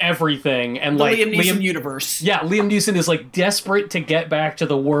everything, and the like Liam Neeson universe. Yeah, Liam Neeson is like desperate to get back to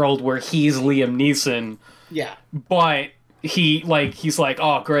the world where he's Liam Neeson. Yeah, but he's like,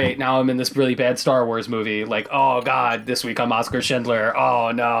 oh great, now I'm in this really bad Star Wars movie. Like, oh god, this week I'm Oscar Schindler.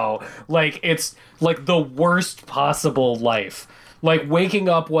 Oh no, like it's like the worst possible life. Like waking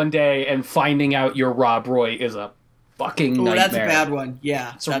up one day and finding out you're Rob Roy is a fucking nightmare. That's a bad one.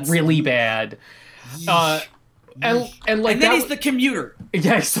 Yeah, it's really bad. And then he's the commuter.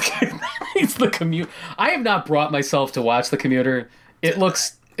 Yeah, he's the commute. I have not brought myself to watch The Commuter. It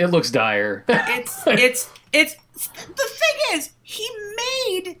looks dire. It's the thing is, he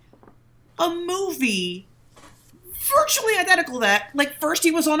made a movie virtually identical to that. Like first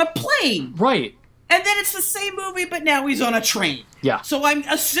he was on a plane. Right. And then it's the same movie, but now he's on a train. Yeah. So I'm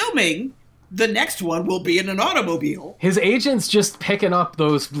assuming the next one will be in an automobile. His agent's just picking up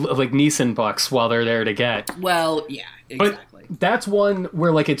those like Neeson bucks while they're there to get. Well, yeah, exactly. But that's one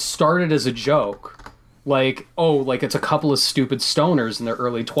where like it started as a joke. Like, oh, like it's a couple of stupid stoners in their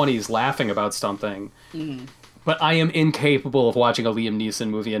early 20s laughing about something. Mm-hmm. But I am incapable of watching a Liam Neeson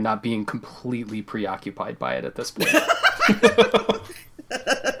movie and not being completely preoccupied by it at this point.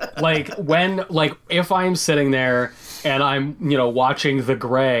 Like if I'm sitting there and I'm, watching The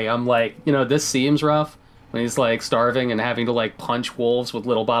Grey, I'm like, this seems rough when he's like starving and having to like punch wolves with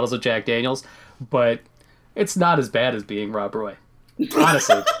little bottles of Jack Daniels, but it's not as bad as being Rob Roy.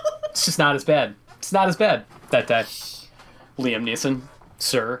 Honestly, it's just not as bad. It's not as bad that day. Liam Neeson,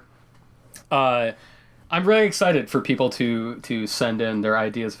 sir. I'm really excited for people to send in their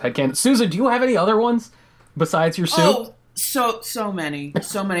ideas of headcanon. Susan, do you have any other ones besides your soup? Oh, so many.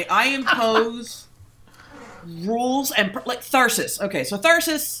 I impose rules and like Tharsis. Okay, so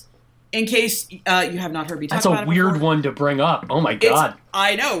Tharsis, in case you have not heard me talk about it That's a weird before, one to bring up. Oh my god.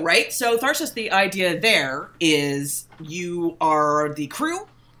 I know, right? So Tharsis, the idea there is you are the crew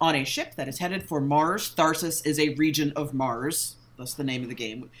on a ship that is headed for Mars. Tharsis is a region of Mars. That's the name of the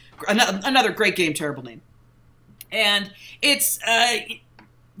game. Another great game, terrible name. And it's,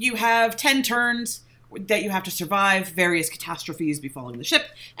 you have 10 turns that you have to survive various catastrophes befalling the ship.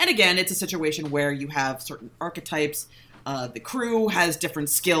 And again, it's a situation where you have certain archetypes. The crew has different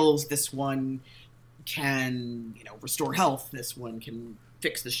skills. This one can, restore health. This one can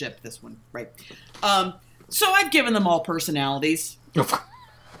fix the ship. This one, right? So I've given them all personalities.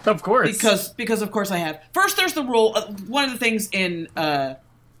 Of course. Because of course I have. First, there's the rule. One of the things in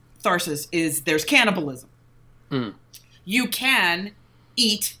Tharsis is there's cannibalism. Mm. You can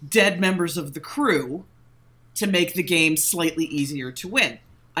eat dead members of the crew to make the game slightly easier to win.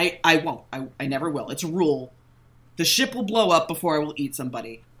 I won't. I never will. It's a rule. The ship will blow up before I will eat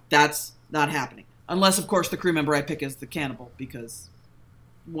somebody. That's not happening. Unless, of course, the crew member I pick is the cannibal, because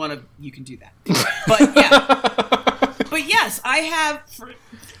one of you can do that. But yeah. But yes, I have...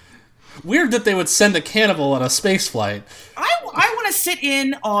 Weird that they would send a cannibal on a space flight. I want to sit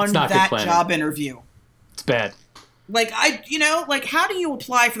in on that job interview. It's bad. Like, how do you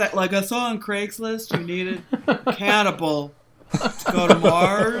apply for that? Like, I saw on Craigslist you needed a cannibal to go to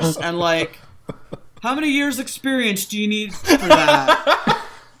Mars. And, like, how many years experience do you need for that?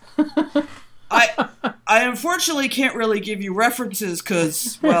 I unfortunately can't really give you references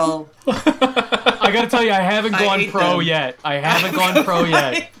because, well... I gotta tell you, I haven't gone pro yet. I haven't gone pro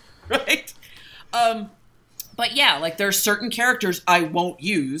yet. Right? But yeah, like, there's certain characters I won't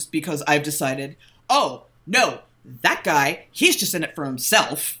use because I've decided, oh, no, that guy, he's just in it for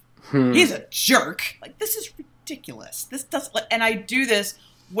himself. He's a jerk. Like, this is ridiculous. This doesn't... And I do this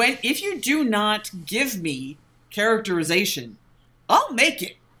if you do not give me characterization, I'll make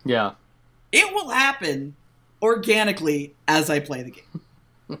it. Yeah. It will happen organically as I play the game.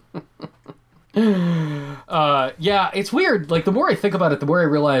 Yeah, it's weird. Like, the more I think about it, the more I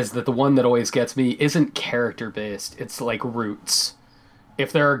realize that the one that always gets me isn't character-based. It's, like, roots.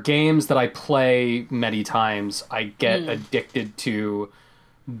 If there are games that I play many times, I get addicted to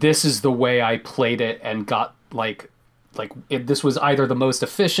this is the way I played it and got, this was either the most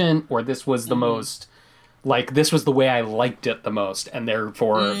efficient or this was the most... Like, this was the way I liked it the most, and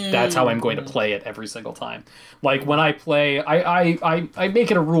therefore, that's how I'm going to play it every single time. Like, when I play, I make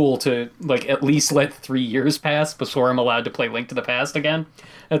it a rule to, like, at least let 3 years pass before I'm allowed to play Link to the Past again,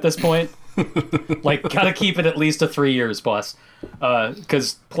 at this point. Like, gotta keep it at least to 3 years, boss.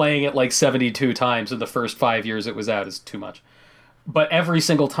 Because playing it, like, 72 times in the first 5 years it was out is too much. But every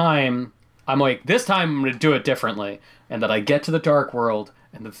single time, I'm like, this time I'm gonna do it differently. And then I get to the Dark World,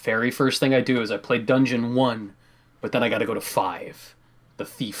 and the very first thing I do is I play Dungeon 1, but then I gotta go to 5, the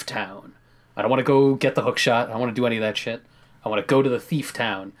Thief Town. I don't want to go get the hookshot. I don't want to do any of that shit. I want to go to the Thief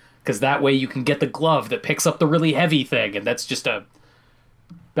Town, because that way you can get the glove that picks up the really heavy thing, and that's just a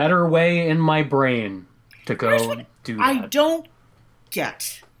better way in my brain to go do that. I don't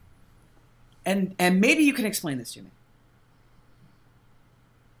get, and maybe you can explain this to me.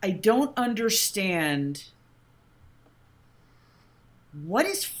 I don't understand... What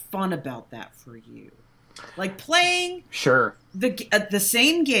is fun about that for you? Like, playing the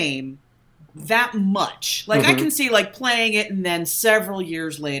same game that much. Like, I can see, like, playing it and then several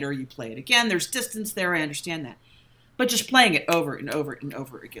years later you play it again. There's distance there, I understand that. But just playing it over and over and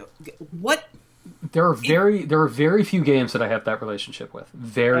over again. What? There are very few games that I have that relationship with.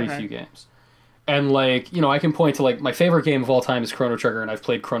 Very few games. And, like, I can point to, like, my favorite game of all time is Chrono Trigger, and I've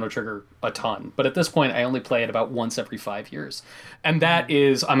played Chrono Trigger a ton. But at this point, I only play it about once every 5 years. And that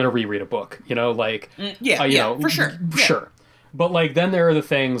is, I'm going to reread a book, for sure. Sure. But, like, then there are the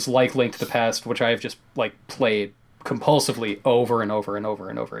things like Link to the Past, which I have just, like, played compulsively over and over and over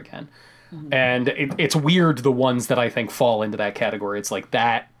and over again. And it's weird, the ones that I think fall into that category. It's like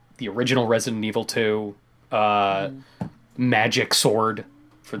that, the original Resident Evil 2, Magic Sword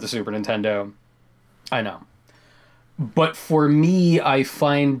for the Super Nintendo. I know. But for me, I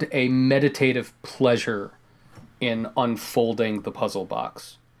find a meditative pleasure in unfolding the puzzle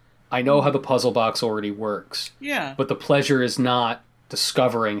box. I know how the puzzle box already works. Yeah. But the pleasure is not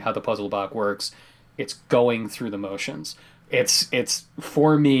discovering how the puzzle box works. It's going through the motions. It's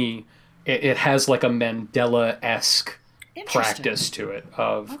for me, it has like a Mandela-esque practice to it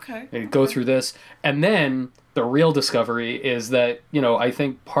of go through this. And then the real discovery is that, I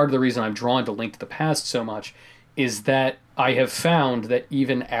think part of the reason I'm drawn to Link to the Past so much is that I have found that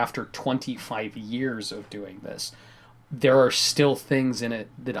even after 25 years of doing this, there are still things in it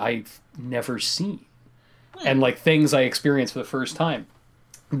that I've never seen. And like things I experienced for the first time.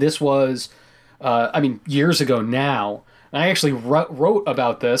 This was, years ago now. And I actually wrote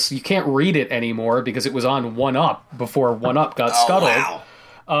about this. You can't read it anymore because it was on 1UP before 1UP got scuttled.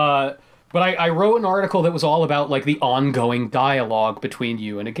 Wow. But I wrote an article that was all about like the ongoing dialogue between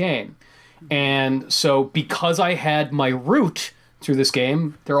you and a game. And so because I had my root through this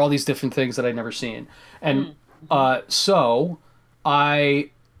game, there are all these different things that I'd never seen. And so I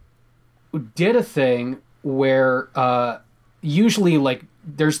did a thing where usually like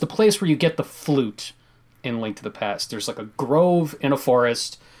there's the place where you get the flute in Link to the Past. There's like a grove in a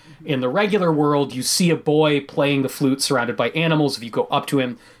forest. In the regular world, you see a boy playing the flute surrounded by animals. If you go up to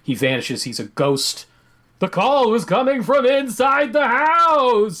him, he vanishes. He's a ghost. The call was coming from inside the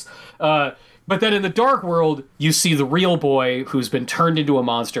house! But then in the dark world, you see the real boy who's been turned into a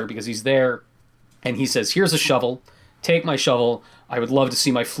monster because he's there. And he says, here's a shovel. Take my shovel. I would love to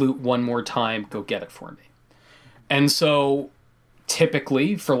see my flute one more time. Go get it for me. And so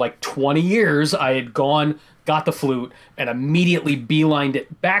typically for like 20 years, I had got the flute, and immediately beelined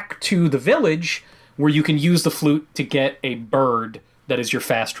it back to the village where you can use the flute to get a bird that is your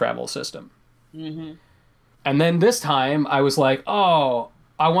fast travel system. Mm-hmm. And then this time, I was like, oh,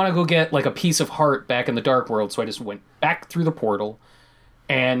 I want to go get like a piece of heart back in the dark world, so I just went back through the portal,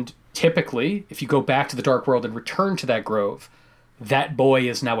 and typically, if you go back to the dark world and return to that grove, that boy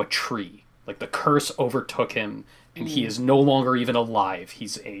is now a tree. Like the curse overtook him, and he is no longer even alive.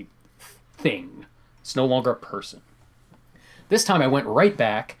 He's a thing. It's no longer a person. This time I went right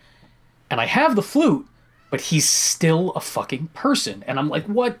back, and I have the flute, but he's still a fucking person. And I'm like,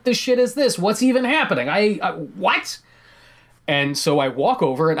 what the shit is this? What's even happening? What? And so I walk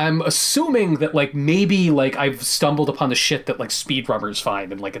over, and I'm assuming that, like, maybe, like, I've stumbled upon the shit that, like, speedrunners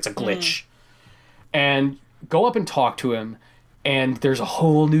find, and, like, it's a glitch. And go up and talk to him, and there's a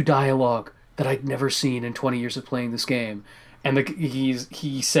whole new dialogue that I'd never seen in 20 years of playing this game. And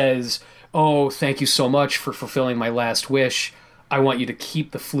he says, oh, thank you so much for fulfilling my last wish. I want you to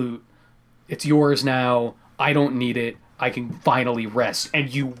keep the flute. It's yours now. I don't need it. I can finally rest.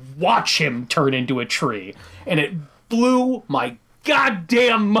 And you watch him turn into a tree. And it blew my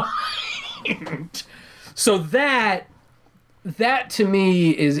goddamn mind. So that to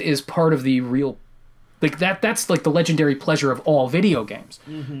me is part of the real, like that's like the legendary pleasure of all video games.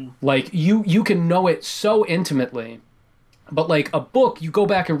 Mm-hmm. Like you can know it so intimately. But like a book, you go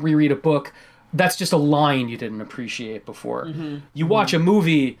back and reread a book, that's just a line you didn't appreciate before. Mm-hmm. You watch a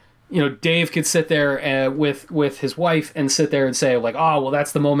movie, Dave could sit there with his wife and sit there and say like, oh, well,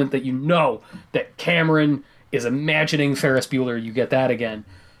 that's the moment that you know that Cameron is imagining Ferris Bueller. You get that again.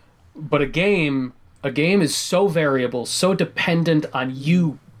 But a game is so variable, so dependent on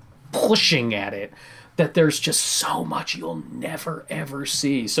you pushing at it, that there's just so much you'll never, ever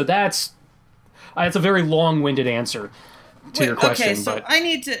see. So that's a very long-winded answer to your question. Okay, so but I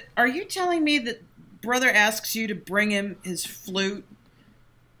need to... Are you telling me that brother asks you to bring him his flute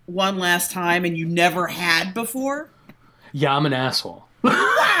one last time and you never had before? Yeah, I'm an asshole. Wow!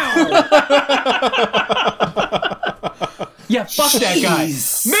 Yeah, fuck that guy.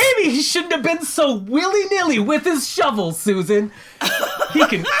 Maybe he shouldn't have been so willy-nilly with his shovel, Susan. He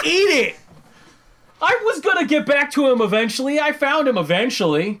can eat it. I was gonna get back to him eventually. I found him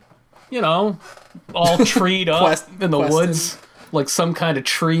eventually. All treed up in the woods, like some kind of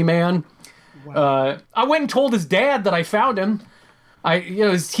tree man. Wow. I went and told his dad that I found him.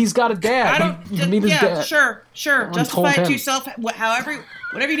 He's got a dad. You meet his dad. Sure. Justify it to yourself. Whatever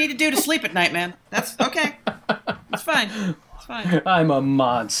you need to do to sleep at night, man. That's okay. It's fine. I'm a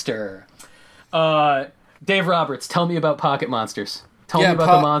monster. Dave Roberts, tell me about Pocket Monsters. Tell me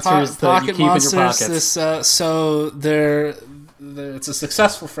about the monsters that you keep in your pockets. It's a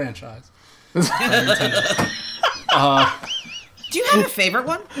successful franchise. Do you have a favorite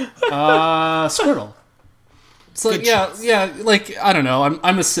one? Squirtle. It's like, like, I don't know.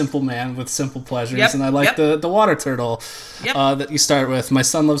 I'm a simple man with simple pleasures, and I like the water turtle that you start with. My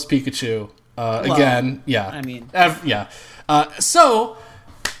son loves Pikachu. Again, yeah. I mean, so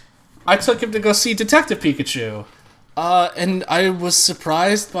I took him to go see Detective Pikachu, and I was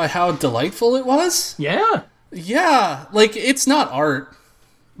surprised by how delightful it was. Yeah. Yeah, like, it's not art.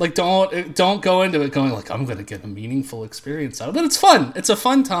 Like, don't go into it going like, I'm gonna get a meaningful experience out of it. It's fun. It's a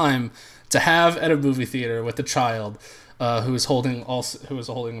fun time to have at a movie theater with a child who is holding a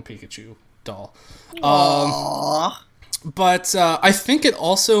Pikachu doll. But I think it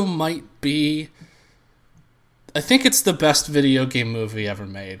also might be. I think it's the best video game movie ever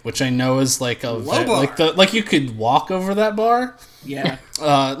made, which I know is like a like you could walk over that bar. Yeah.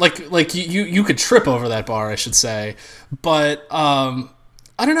 Like you could trip over that bar, I should say. But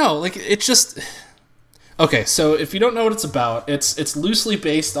I don't know, like it just. Okay, so if you don't know what it's about, it's loosely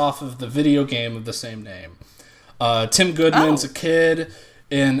based off of the video game of the same name. Tim Goodman's a kid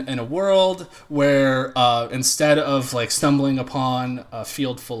in a world where instead of like stumbling upon a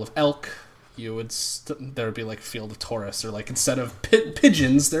field full of elk, there would be like a field of Taurus, or like instead of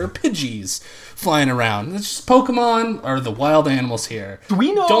pigeons, there are Pidgeys flying around. It's just Pokemon are the wild animals here. Do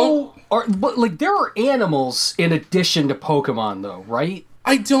we know? But like there are animals in addition to Pokemon, though, right?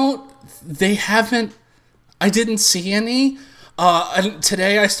 They haven't. I didn't see any. And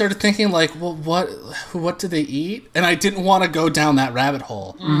today I started thinking like, well, what do they eat? And I didn't want to go down that rabbit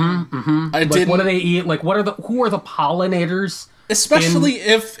hole. What do they eat? Like, who are the pollinators? Especially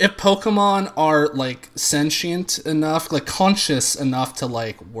if Pokemon are like sentient enough, like conscious enough to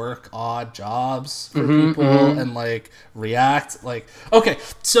like work odd jobs for people and like react. Like, okay,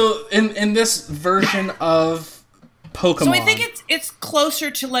 so in this version of Pokemon, so I think it's closer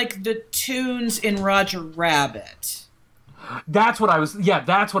to like the tunes in Roger Rabbit. That's what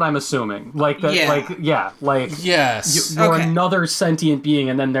I'm assuming. Like that. Yeah. Yes. You're another sentient being,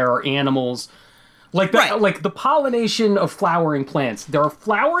 and then there are animals. Like that, like the pollination of flowering plants. There are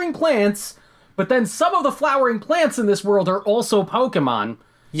flowering plants, but then some of the flowering plants in this world are also Pokemon.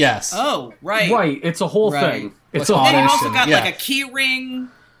 Yes. Oh, right. Right. It's a whole thing. It's a Then you whole also got like a key ring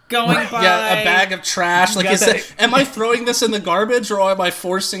going by. Yeah, a bag of trash. Like, am I throwing this in the garbage, or am I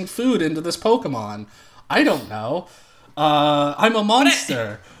forcing food into this Pokemon? I don't know. I'm a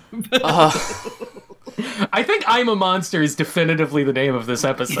monster. I think I'm a Monster is definitively the name of this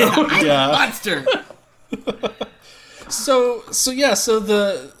episode. Yeah. Monster. So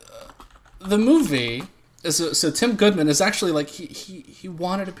the movie is so Tim Goodman is actually like he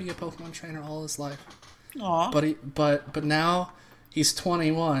wanted to be a Pokemon trainer all his life. Aww. But now he's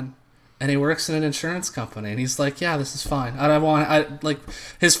 21 and he works in an insurance company, and he's like, yeah, this is fine. I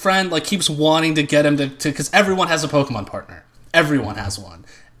his friend like keeps wanting to get him to because everyone has a Pokemon partner. Everyone has one.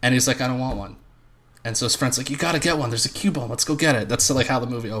 And he's like, I don't want one. And so his friend's like, you gotta get one. There's a Cubone. Let's go get it. That's like how the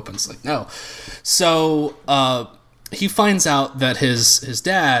movie opens. Like, no. So he finds out that his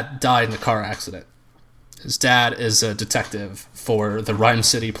dad died in a car accident. His dad is a detective for the Rhyme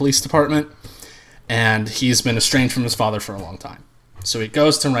City Police Department, and he's been estranged from his father for a long time. So he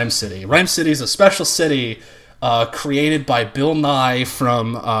goes to Rhyme City. Rhyme City is a special city created by Bill Nye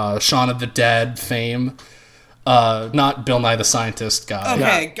from Shaun of the Dead fame. Not Bill Nye the Scientist guy.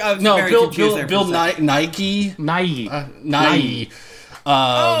 Okay, yeah. Bill Nighy. Nighy.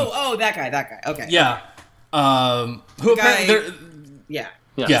 That guy. Okay. Yeah. Who yeah.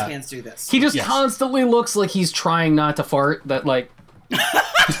 Yeah. These fans do this. He just constantly looks like he's trying not to fart. That like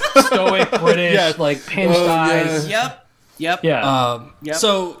stoic British, like pinched eyes. Yep. Yeah.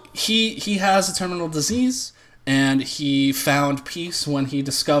 So he has a terminal disease, and he found peace when he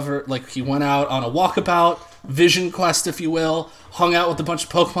discovered, like, he went out on a walkabout, vision quest, if you will, hung out with a bunch of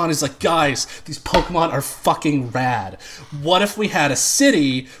Pokemon. He's like, guys, these Pokemon are fucking rad. What if we had a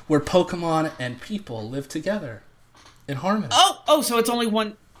city where Pokemon and people live together in harmony? Oh, so it's only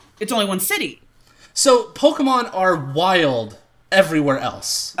one city. So Pokemon are wild everywhere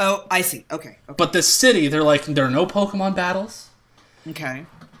else. Oh, I see. Okay. But this city, there are no Pokemon battles. Okay.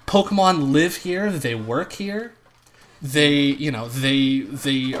 Pokemon live here. They work here. They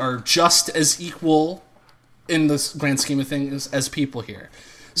are just as equal in the grand scheme of things as people here.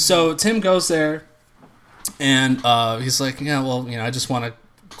 So Tim goes there, and he's like, yeah, well, I just want to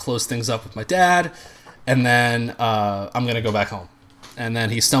close things up with my dad, and then I'm gonna go back home. And then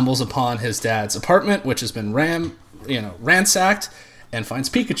he stumbles upon his dad's apartment, which has been ransacked, and finds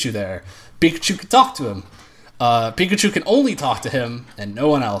Pikachu there. Pikachu can talk to him. Pikachu can only talk to him and no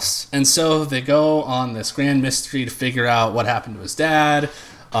one else. And so they go on this grand mystery to figure out what happened to his dad.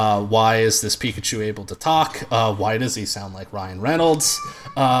 Why is this Pikachu able to talk? Why does he sound like Ryan Reynolds?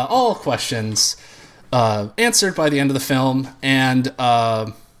 All questions answered by the end of the film. And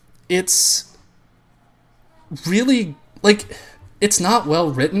it's really, it's not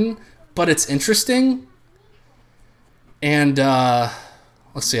well written, but it's interesting. And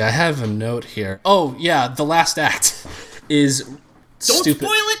let's see, I have a note here. Oh, yeah, the last act is stupid. Don't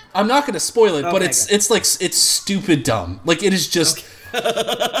spoil it! I'm not going to spoil it, but Okay, it's stupid dumb. Like, it is just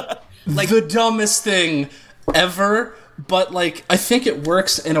Like the dumbest thing ever, but like I think it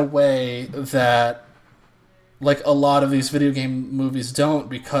works in a way that like a lot of these video game movies don't,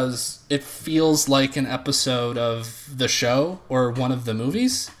 because it feels like an episode of the show or one of the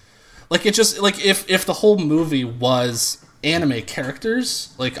movies. Like it just like if the whole movie was anime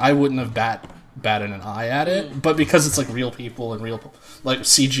characters, like I wouldn't have batted an eye at it, but because it's like real people and real like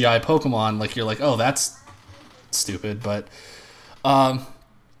CGI Pokemon, like you're like, oh, that's stupid. But I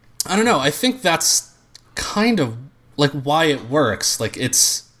don't know, I think that's kind of like why it works. Like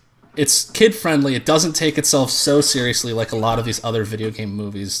it's kid friendly. It doesn't take itself so seriously like a lot of these other video game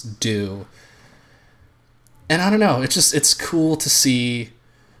movies do. And I don't know, it's cool to see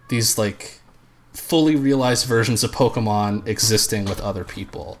these like fully realized versions of Pokemon existing with other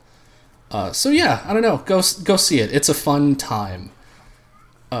people. So yeah, I don't know, go see it. It's a fun time.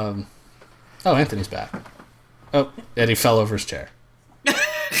 Oh, Anthony's back. Oh, and he fell over his chair.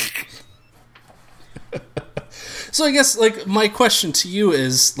 So I guess like my question to you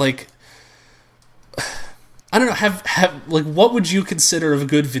is like, I don't know, have like what would you consider a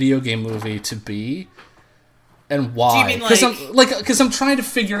good video game movie to be, and why? Because I'm trying to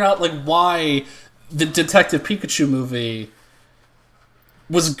figure out like why the Detective Pikachu movie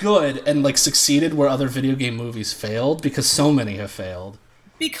was good and like succeeded where other video game movies failed, because so many have failed.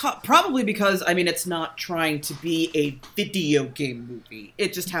 Probably because I mean it's not trying to be a video game movie.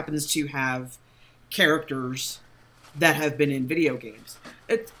 It just happens to have characters that have been in video games.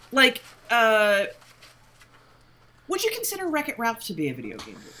 It's like, would you consider Wreck-It Ralph to be a video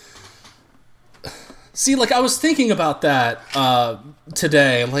game movie? See, like I was thinking about that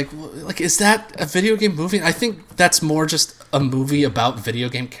today. Like, is that a video game movie? I think that's more just a movie about video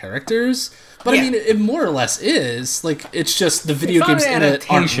game characters. But yeah. I mean, it more or less is. Like, it's just the video games in it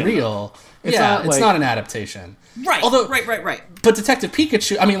aren't real. It's not an adaptation. Right. Although, right. But Detective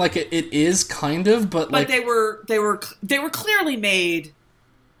Pikachu, I mean, like it is kind of, but like they were clearly made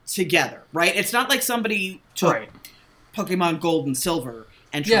together, right? It's not like somebody took Pokemon Gold and Silver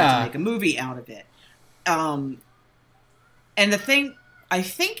and tried to make a movie out of it. And the thing, I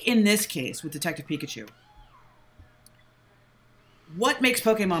think in this case with Detective Pikachu, what makes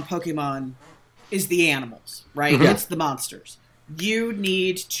Pokemon is the animals, right? Mm-hmm. It's the monsters. You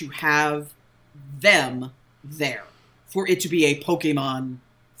need to have them there for it to be a Pokemon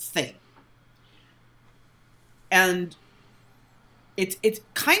thing. And it's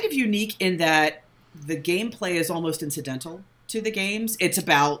kind of unique in that the gameplay is almost incidental to the games. It's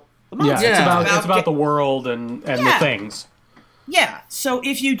about the monsters. Yeah, it's about the world and the things. Yeah, so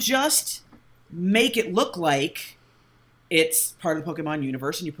if you just make it look like it's part of the Pokemon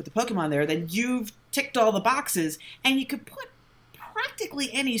universe and you put the Pokemon there, then you've ticked all the boxes and you could put practically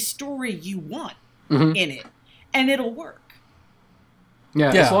any story you want in it, and it'll work.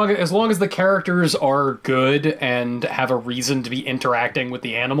 Yeah. As long as the characters are good and have a reason to be interacting with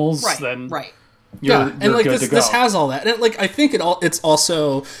the animals, then you're and good to go. This has all that, and like I think it's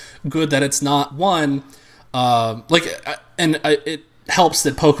also good that it's not one it helps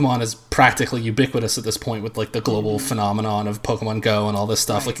that Pokemon is practically ubiquitous at this point with like the global phenomenon of Pokemon Go and all this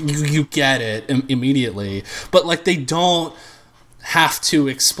stuff. Like you get it immediately, but like they don't have to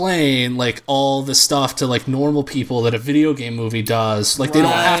explain like all the stuff to like normal people that a video game movie does. Like they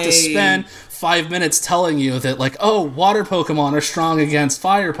don't have to spend 5 minutes telling you that like, oh, water Pokemon are strong against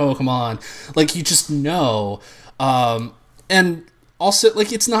fire Pokemon. Like you just know. And also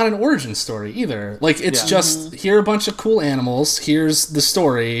like it's not an origin story either. Like it's just here are a bunch of cool animals, here's the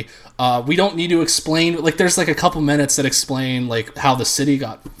story. We don't need to explain, like there's like a couple minutes that explain like how the city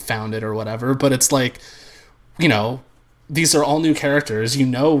got founded or whatever, but it's like, you know, these are all new characters. You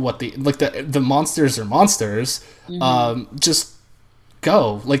know what the monsters are monsters. Just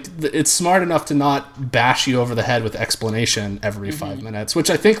go. Like it's smart enough to not bash you over the head with explanation every 5 minutes, which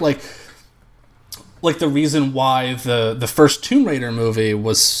I think like the reason why the first Tomb Raider movie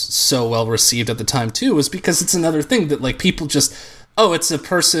was so well received at the time too was because it's another thing that like people just, oh, it's a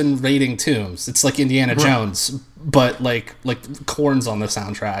person raiding tombs. It's like Indiana Jones, but like Korn's on the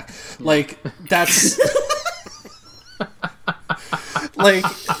soundtrack. Like that's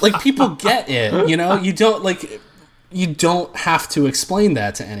like people get it, you know? You don't have to explain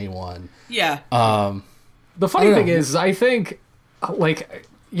that to anyone. Yeah. The funny thing is, I think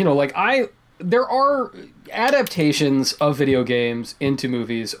there are adaptations of video games into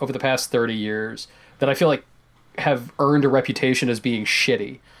movies over the past 30 years that I feel like have earned a reputation as being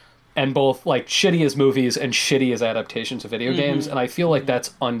shitty. And both like shitty as movies and shitty as adaptations of video games, and I feel like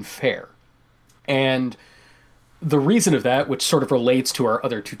that's unfair. And the reason of that, which sort of relates to our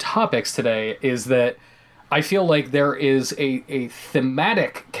other two topics today, is that I feel like there is a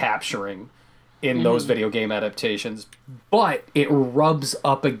thematic capturing in those video game adaptations, but it rubs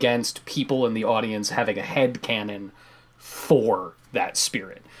up against people in the audience having a headcanon for that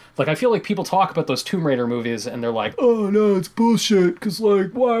spirit. Like, I feel like people talk about those Tomb Raider movies and they're like, oh no, it's bullshit, because,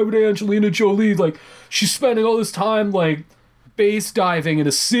 like, why would Angelina Jolie, like, she's spending all this time, like, base diving in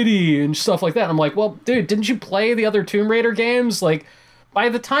a city and stuff like that. And I'm like, well, dude, didn't you play the other Tomb Raider games? Like, by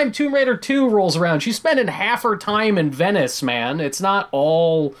the time Tomb Raider 2 rolls around, she's spending half her time in Venice, man. It's not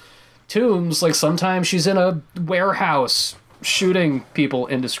all tombs. Like, sometimes she's in a warehouse shooting people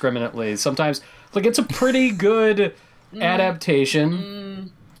indiscriminately. Sometimes, like, it's a pretty good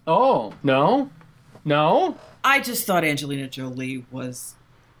adaptation. Oh, no? No? I just thought Angelina Jolie was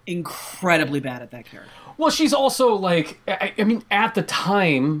incredibly bad at that character. Well, she's also, like, I mean, at the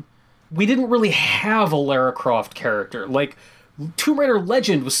time, we didn't really have a Lara Croft character. Like, Tomb Raider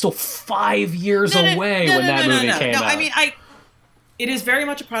Legend was still 5 years away when that movie came out. I mean, it is very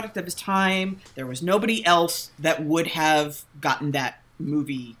much a product of his time. There was nobody else that would have gotten that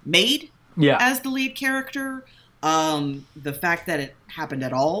movie made as the lead character. The fact that it happened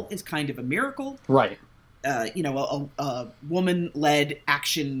at all is kind of a miracle. Right. A woman-led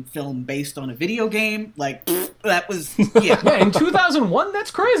action film based on a video game, like, that was, yeah. Yeah, in 2001,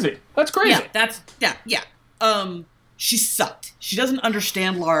 that's crazy. That's crazy. Yeah. She sucked. She doesn't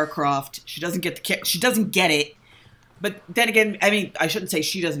understand Lara Croft. She doesn't get she doesn't get it. But then again, I mean, I shouldn't say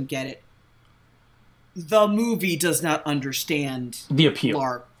she doesn't get it. The movie does not understand the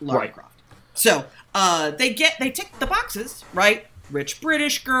appeal. Lara Croft. So, they tick the boxes, right? Rich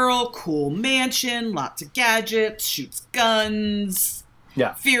British girl, cool mansion, lots of gadgets, shoots guns,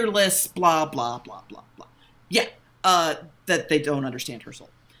 fearless, blah, blah, blah, blah, blah. Yeah, that they don't understand her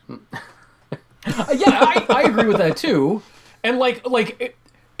soul. I agree with that too. And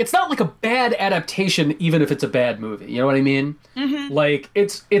it's not like a bad adaptation, even if it's a bad movie. You know what I mean? Mm-hmm. Like,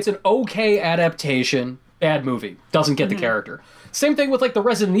 it's an okay adaptation, bad movie, doesn't get the character. Same thing with, like, the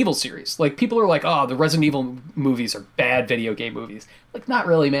Resident Evil series. Like, people are like, oh, the Resident Evil movies are bad video game movies. Like, not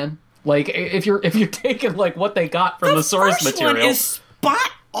really, man. Like, if you're taking, like, what they got from the source material. The first one is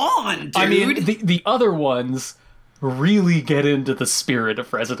spot on, dude. I mean, the other ones really get into the spirit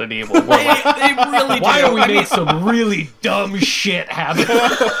of Resident Evil. They really do. Why do we make some really dumb shit happen?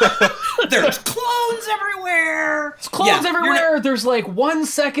 There's clones everywhere. There's clones everywhere. There's, like, 1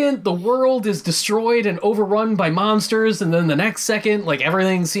 second the world is destroyed and overrun by monsters, and then the next second, like,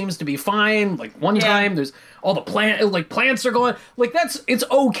 everything seems to be fine. Like, one time there's all the plants are going. Like, it's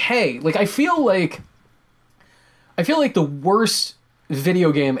okay. Like, I feel like the worst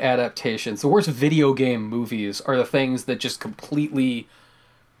video game adaptations, the worst video game movies are the things that just completely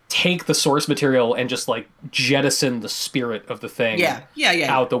take the source material and just, like, jettison the spirit of the thing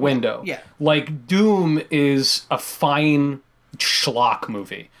out the window. Yeah. Like, Doom is a fine schlock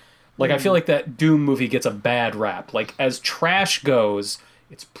movie. Like, I feel like that Doom movie gets a bad rap. Like, as trash goes,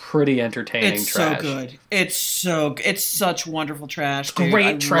 it's pretty entertaining. It's trash. so good. It's such wonderful trash. Dude.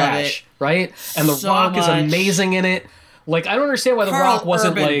 Great trash, right? And The Rock is amazing in it. Like, I don't understand why The Rock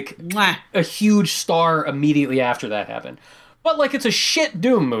wasn't, like, a huge star immediately after that happened. But, like, it's a shit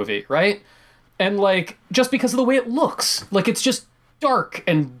Doom movie, right? And, like, just because of the way it looks. Like, it's just dark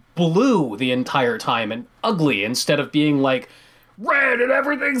and blue the entire time and ugly instead of being, like, red and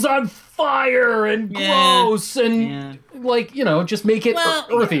everything's on fire and gross and, like, you know, just make it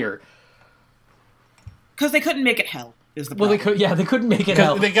earthier. Because they couldn't make it hell. Is the problem. Well, they couldn't make it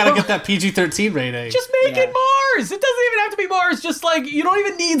hell. They gotta get that PG-13 rating. Just make it Mars! It doesn't even have to be Mars. Just, like, you don't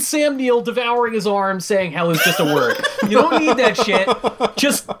even need Sam Neill devouring his arm saying hell is just a word. You don't need that shit.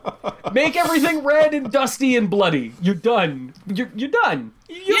 Just make everything red and dusty and bloody. You're done. You're done.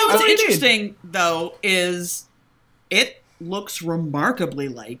 You know what's interesting, though, is it looks remarkably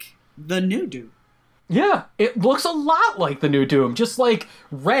like the new Doom. Yeah, it looks a lot like the new Doom, just, like,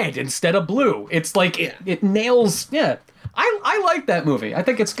 red instead of blue. It's like, it nails, I like that movie. I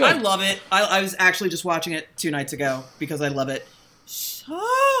think it's good. I love it. I was actually just watching it 2 nights ago because I love it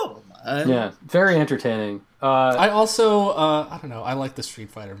so much. Yeah, very entertaining. I also, I don't know, I like the Street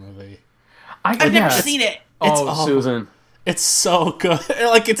Fighter movie. I've never seen it. Susan. It's so good.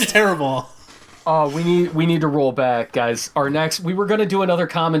 Like, it's terrible. Oh, we need to roll back, guys. We were going to do another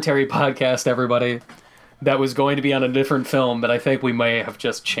commentary podcast, everybody, that was going to be on a different film, but I think we may have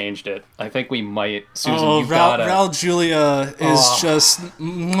just changed it. I think we might. Susan, Raul Julia is just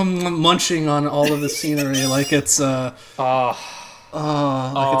munching on all of the scenery like it's like it's a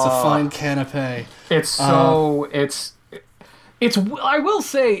fine canapé. It's I will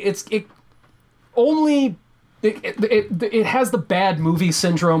say it only it has the bad movie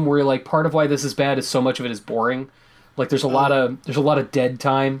syndrome where like part of why this is bad is so much of it is boring. Like there's a lot of dead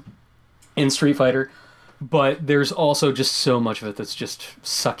time in Street Fighter, but there's also just so much of it that's just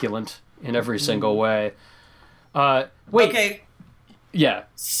succulent in every single way. Wait. Okay. Yeah.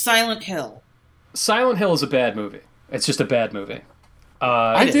 Silent Hill. Silent Hill is a bad movie. It's just a bad movie.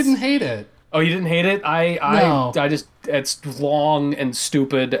 I didn't hate it. Oh, you didn't hate it? No. I just, it's long and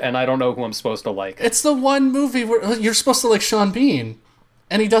stupid, and I don't know who I'm supposed to like. It's the one movie where you're supposed to like Sean Bean,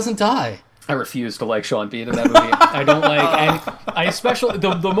 and he doesn't die. I refuse to like Sean Bean in that movie. I don't like, and I especially,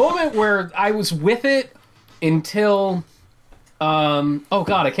 the moment where I was with it until, oh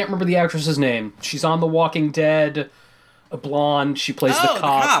god, I can't remember the actress's name. She's on The Walking Dead, a blonde, she plays the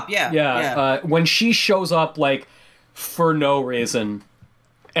cop. The cop, yeah. When she shows up, like, for no reason,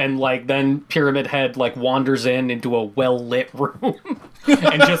 and like then Pyramid Head like wanders into a well-lit room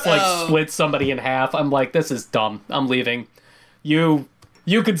and just like splits somebody in half. I'm like, this is dumb. I'm leaving. You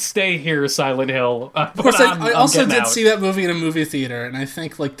could stay here, Silent Hill. Of course, I also did out. see that movie in a movie theater, and I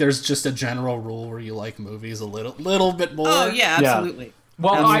think like there's just a general rule where you like movies a little bit more. Oh yeah, absolutely. Yeah.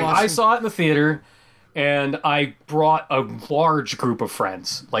 Well, Absolutely. I saw it in the theater, and I brought a large group of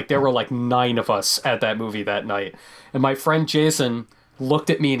friends. Like there were like 9 of us at that movie that night, and my friend Jason looked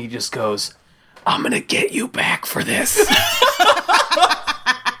at me and he just goes, "I'm gonna get you back for this."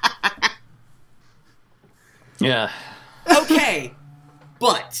 Yeah. Okay,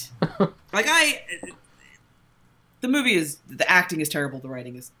 but like the movie is, the acting is terrible, the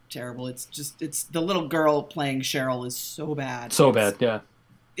writing is terrible. It's the little girl playing Cheryl is so bad. So bad, yeah.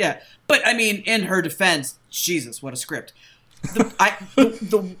 Yeah, but I mean, in her defense, Jesus, what a script.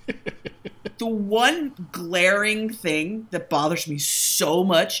 The one glaring thing that bothers me so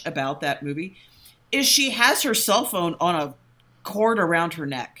much about that movie is she has her cell phone on a cord around her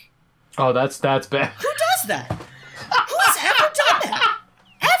neck. Oh, that's bad. Who does that? Who has ever done that?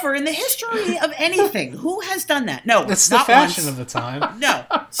 Ever in the history of anything? Who has done that? No, That's the not fashion once. of the time. No,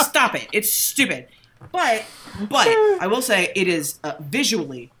 stop it. It's stupid. But I will say it is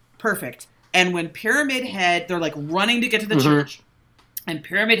visually perfect. And when Pyramid Head, they're like running to get to the church, and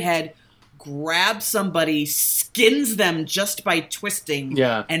Pyramid Head grabs somebody, skins them just by twisting,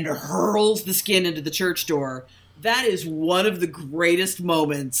 and hurls the skin into the church door. That is one of the greatest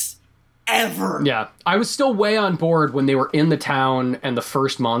moments ever. Yeah. I was still way on board when they were in the town and the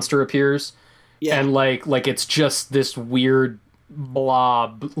first monster appears. Yeah. And like it's just this weird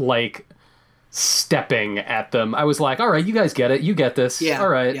blob like stepping at them. I was like, all right, you guys get it. You get this. Yeah. All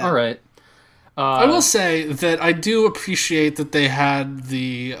right. Yeah. All right. I will say that I do appreciate that they had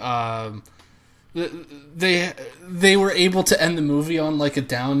they were able to end the movie on like a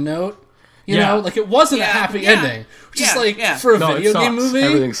down note. You know, like it wasn't a happy ending. Which is like for a video game movie,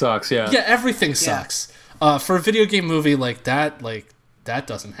 everything sucks. Yeah. Yeah, everything sucks. For a video game movie like that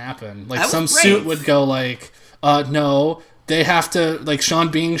doesn't happen. Like some suit would go like, no. They have to, like, Sean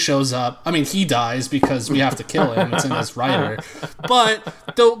Bean shows up. I mean, he dies because we have to kill him. It's in his writer. But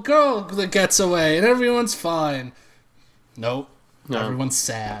the girl that gets away, and everyone's fine. Nope. No. Everyone's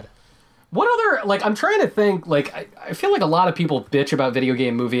sad. What other, like, I'm trying to think, like, I feel like a lot of people bitch about video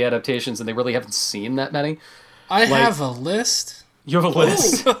game movie adaptations, and they really haven't seen that many. I have a list. You have a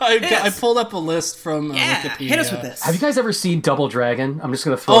list? I pulled up a list from Wikipedia. Hit us with this. Have you guys ever seen Double Dragon? I'm just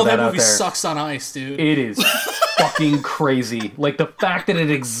going to throw that out there. Oh, that movie sucks on ice, dude. It is fucking crazy. Like, the fact that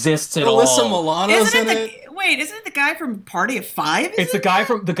it exists at all. Alyssa Milano's in it. Wait, isn't it the guy from Party of Five? It's the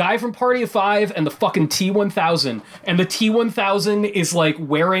guy from Party of Five and the fucking T-1000. And the T-1000 is like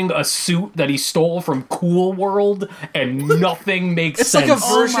wearing a suit that he stole from Cool World, and nothing makes sense. It's like a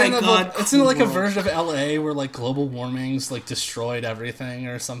version of it's like a version of LA where like global warming's like destroyed everything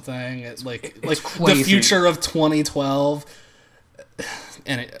or something. It's the future of 2012.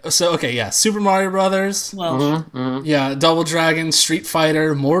 And Super Mario Brothers. Well, yeah, Double Dragon, Street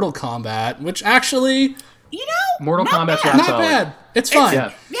Fighter, Mortal Kombat, which actually, Mortal Kombat's not bad. It's fun.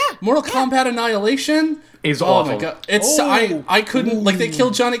 Yeah. Mortal Kombat Annihilation is awful. Oh my god, it's I couldn't like they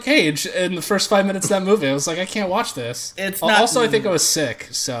killed Johnny Cage in the first 5 minutes of that movie. I was like, I can't watch this. It's not. Also, I think I was sick,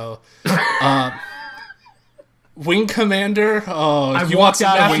 so. Wing Commander. Oh, I walked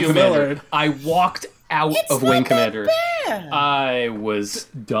out of Wing Commander. I walked out of Wing Commander. I was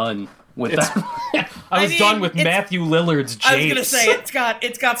done with that. I was done with Matthew Lillard's Jace. I was gonna say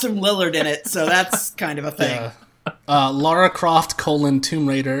it's got some Lillard in it, so that's kind of a thing. Lara Croft : Tomb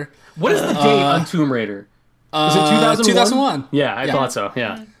Raider. What is the date on Tomb Raider? Is it 2001? 2001. Yeah, I thought so.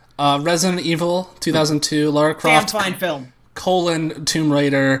 Yeah. Resident Evil 2002. Lara Croft. Damn fine film. Tomb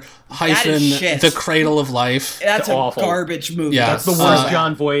Raider hyphen shit. The Cradle of Life. That's a awful. garbage movie. Yeah. That's the worst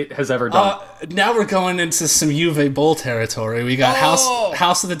John Voight has ever done. Now we're going into some Uwe Boll territory. We got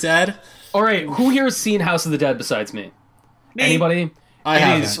House of the Dead. All right, who here has seen House of the Dead besides me? Me. Anybody? I It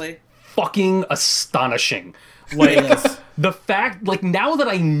haven't. is Actually. fucking astonishing. Like the fact, like now that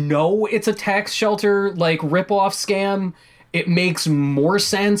I know it's a tax shelter like ripoff scam, it makes more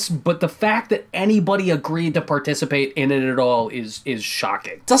sense. But the fact that anybody agreed to participate in it at all is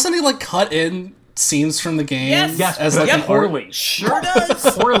shocking. Doesn't he like cut in scenes from the game? Yes. Yes, As but like an poorly, Sure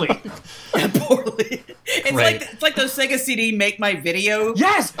does. poorly. Poorly. Great. It's like those Sega CD make my video.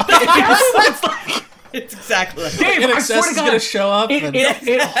 Yes, yes. It's exactly like Dave, I Excess swear to is God, gonna show up. It, and-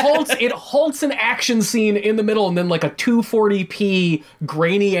 it halts an action scene in the middle, and then like a 240p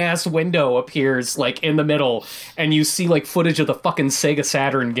grainy ass window appears like in the middle, and you see like footage of the fucking Sega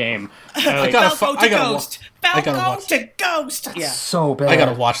Saturn game. Like, Falco to I gotta Ghost. I gotta Falco watch- to Ghost. Yeah. so bad. I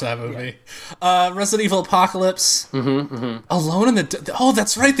gotta watch that movie. Resident Evil Apocalypse. Alone in the. Oh,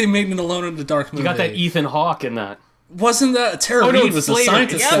 that's right. They made an Alone in the Dark movie. You got that Ethan Hawke in that. Wasn't that Tara Oh, no, Reid it's was the Slater.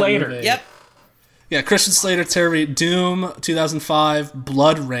 scientist? It's in that Slater. movie. Yep. Yeah, Christian Slater, Tara Reid, Doom, 2005,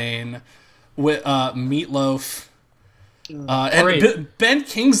 Blood Rain, with Meatloaf, and right. Ben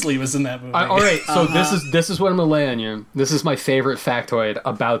Kingsley was in that movie. All right, so this is what I'm gonna lay on you. This is my favorite factoid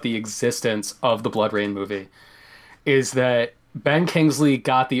about the existence of the Blood Rain movie, is that Ben Kingsley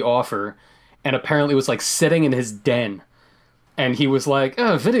got the offer, and apparently was like sitting in his den, and he was like,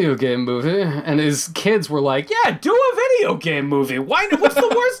 "Oh, video game movie," and his kids were like, "Yeah, do a video game movie. Why? What's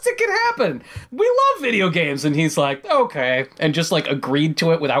the worst that could happen? We love video games." And he's like, "Okay," and just like agreed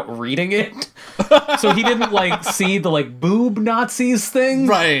to it without reading it. So he didn't like see the like boob Nazis thing.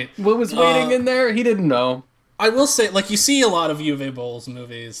 Right. What was waiting in there? He didn't know. I will say, like, you see a lot of Uwe Boll's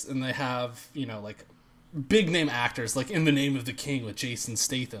movies, and they have, you know, like, big name actors, like In the Name of the King with Jason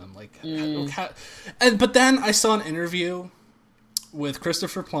Statham. Like, but then I saw an interview with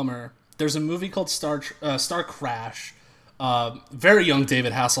Christopher Plummer. There's a movie called Star Crash. Very young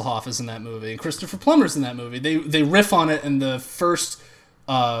David Hasselhoff is in that movie, and Christopher Plummer's in that movie. They riff on it in the first,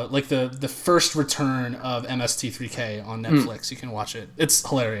 like the first return of MST3K on Netflix. You can watch it. It's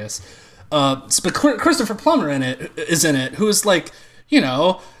hilarious. But Christopher Plummer is in it, who is like, you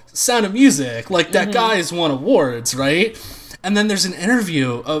know, Sound of Music. Like that guy's won awards, right? And then there's an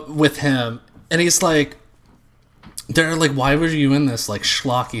interview with him, and he's like, they're like, "Why were you in this like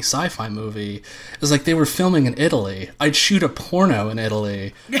schlocky sci-fi movie?" It's like, they were filming in Italy. I'd shoot a porno in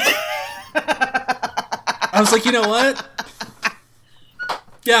Italy. I was like, you know what?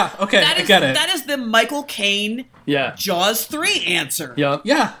 Yeah, okay, I get it. That is the Michael Caine Yeah. Jaws 3 answer. Yep.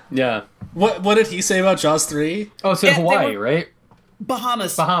 Yeah. Yeah. What did he say about Jaws 3? Oh, it's in Yeah, they Hawaii, were- right?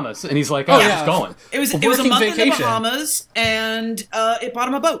 Bahamas. Bahamas. And he's like, oh, yeah. he's going. It was a working month in the vacation. Bahamas, and it bought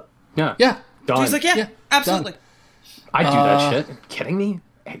him a boat. Yeah. Yeah. Done. He's like, yeah, Yeah, absolutely. I'd do that shit. Are you kidding me?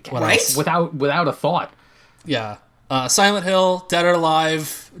 Right? Without a thought. Yeah. Silent Hill, Dead or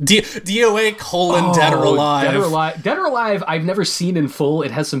Alive, DOA : Dead or Alive. Dead or Alive. Dead or Alive, I've never seen in full.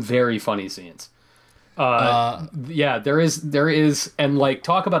 It has some very funny scenes. Yeah, there is, and like,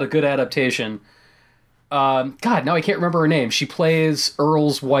 talk about a good adaptation. God, now I can't remember her name. She plays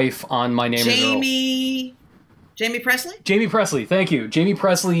Earl's wife on My Name is Earl. Jamie Presley? Jamie Presley, thank you. Jamie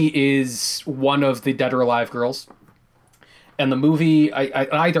Presley is one of the Dead or Alive girls. And the movie I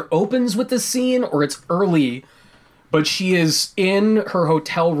either opens with this scene or it's early, but she is in her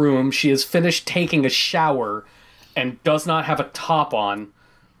hotel room. She has finished taking a shower and does not have a top on.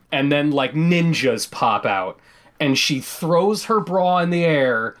 And then, like, ninjas pop out. And she throws her bra in the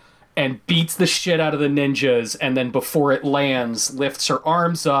air and beats the shit out of the ninjas. And then before it lands, lifts her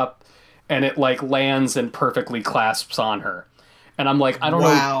arms up. And it, like, lands and perfectly clasps on her. And I'm like, I don't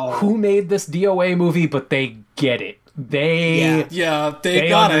know who made this DOA movie, but they get it. They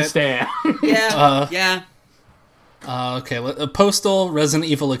got understand. Yeah, yeah. Okay, Postal, Resident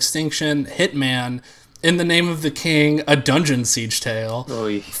Evil Extinction, Hitman, In the Name of the King, A Dungeon Siege Tale,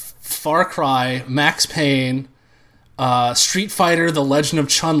 Oy. Far Cry, Max Payne, Street Fighter, The Legend of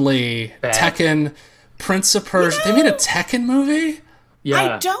Chun-Li, Bad. Tekken, Prince of Persia. They made a Tekken movie?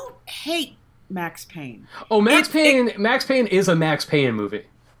 Yeah. I don't hate Max Payne. Oh, Max Payne is a Max Payne movie.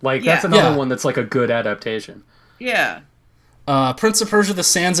 Like, that's Yeah. another Yeah. one that's like a good adaptation. Yeah. Prince of Persia, The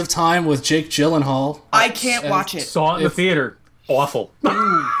Sands of Time with Jake Gyllenhaal. I can't watch it. Saw it in the theater. Awful.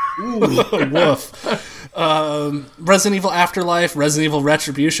 Woof. Resident Evil Afterlife, Resident Evil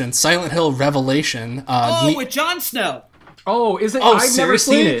Retribution, Silent Hill Revelation. With Jon Snow. Oh, is it? Oh, I've never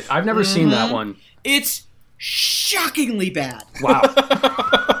seriously? seen it. I've never seen that one. It's shockingly bad. Wow.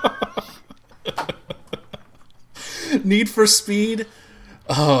 Need for Speed.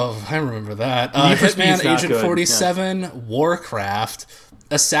 Oh, I remember that. Need for Speed's Hitman, not Agent good. 47, Warcraft,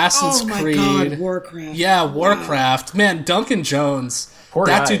 Assassin's Oh my Creed. God, Warcraft. Yeah, Warcraft. Man, Duncan Jones. Poor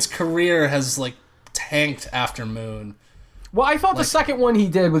that guy. dude's career has like tanked after Moon. Well, I thought the second one he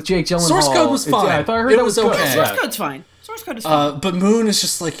did with Jake Gyllenhaal. Source Code was fine. Yeah, I thought I heard It that was good. okay. Source Yeah. Code's fine. Source Code is fine. But Moon is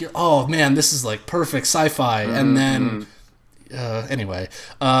just like, oh man, this is like perfect sci-fi. And then, anyway,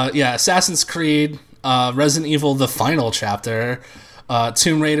 yeah, Assassin's Creed, Resident Evil, the final chapter,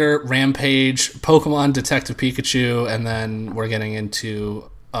 Tomb Raider, Rampage, Pokemon Detective Pikachu, and then we're getting into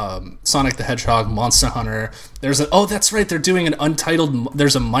Sonic the Hedgehog, Monster Hunter. Oh, that's right, they're doing an untitled.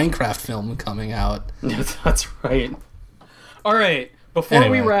 There's a Minecraft film coming out. That's right. All right. Before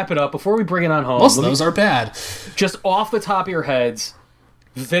Anyway. we wrap it up, before we bring it on home, Most of let me- those are bad. just off the top of your heads,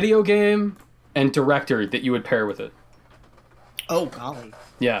 video game and director that you would pair with it. Oh golly.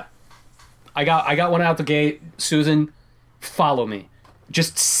 Yeah. I got one out the gate. Susan, follow me.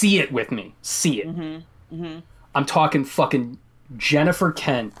 Just see it with me. See it. I'm talking fucking Jennifer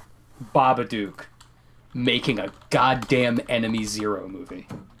Kent, Babadook, making a goddamn Enemy Zero movie.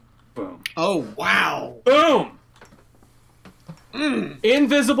 Boom. Oh wow. Boom!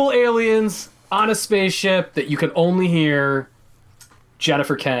 Invisible aliens on a spaceship that you can only hear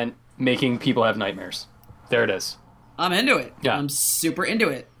Jennifer Kent making people have nightmares. There it is. I'm into it. Yeah. I'm super into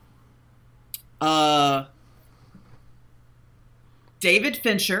it. David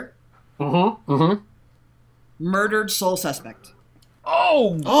Fincher, murdered sole suspect.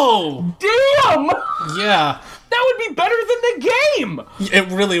 Oh, Oh, damn! yeah, That would be better than the game! it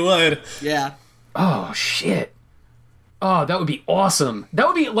really would. Yeah. Oh, shit. Oh, that would be awesome. That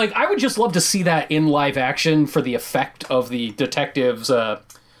would be, like, I would just love to see that in live action for the effect of the detectives,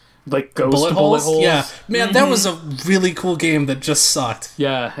 like, ghost bullet holes. Yeah, man, that was a really cool game that just sucked.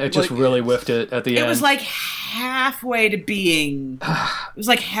 Yeah, it just Like- really whiffed it at the end. It was like halfway to being. It was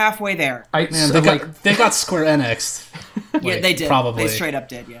like halfway there. Man, so, they like, got Square Enix. Yeah, they did. Probably. They straight up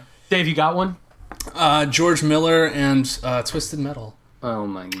did. Yeah. Dave, you got one? George Miller and Twisted Metal. Oh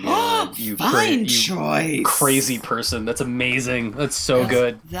my god, you Fine you choice. crazy person. That's amazing. That's so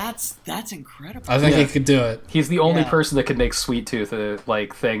good. That's incredible. I think Yeah. he could do it. He's the only Yeah. person that could make Sweet Tooth a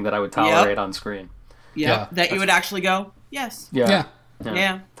like thing that I would tolerate on screen. Yeah. Yeah. That you would actually go. Yes. Yeah.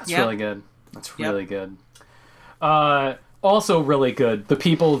 Yeah. That's Yeah. really good. That's really good. Also really good. The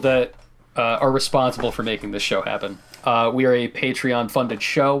people that are responsible for making this show happen. We are a Patreon-funded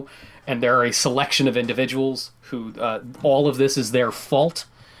show, and there are a selection of individuals who all of this is their fault.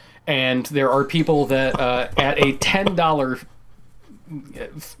 And there are people that at a $10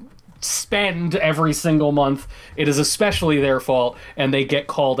 spend every single month, it is especially their fault, and they get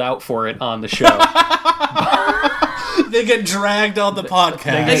called out for it on the show. They get dragged on the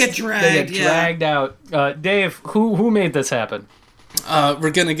podcast. They get dragged. They get dragged out. Dave, who made this happen?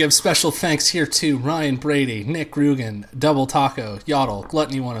 We're going to give special thanks here to Ryan Brady, Nick Rugen, Double Taco, Yodel,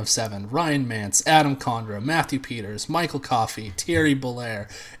 Gluttony 1 of 7, Ryan Mance, Adam Condra, Matthew Peters, Michael Coffey, Thierry Belair,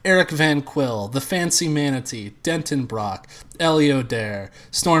 Eric Van Quill, The Fancy Manatee, Denton Brock, Elio Dare,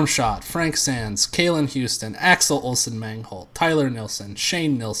 Stormshot, Frank Sands, Kalen Houston, Axel Olsen Mangholt, Tyler Nilsson,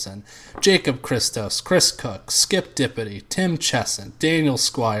 Shane Nilsson, Jacob Christos, Chris Cook, Skip Dippity, Tim Chesson, Daniel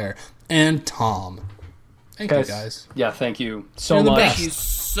Squire, and Tom. Thank you, guys. Yeah, thank you so You're the much. best. Thank you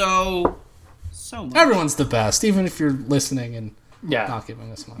so much. Everyone's the best, even if you're listening and Yeah. not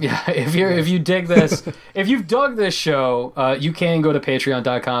giving us money. Yeah, if you dig this, if you've dug this show, you can go to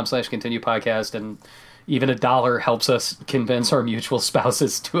patreon.com/continuepodcast, and even $1 helps us convince our mutual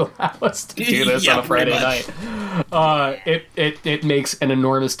spouses to allow us to do this Yeah, on a Friday pretty night. It makes an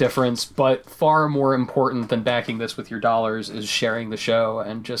enormous difference, but far more important than backing this with your dollars is sharing the show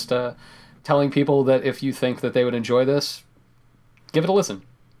and just telling people that if you think that they would enjoy this, give it a listen.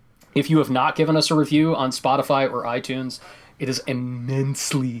 If you have not given us a review on Spotify or iTunes, it is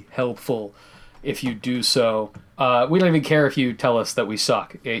immensely helpful if you do so. We don't even care if you tell us that we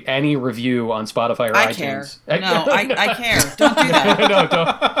suck. Any review on Spotify or I care. iTunes. No, I care. Don't do that.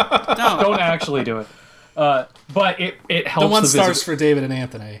 No, Don't. don't actually do it. But it helps. The 1 the stars for David and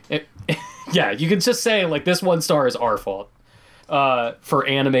Anthony. yeah, you can just say, like, this 1 star is our fault for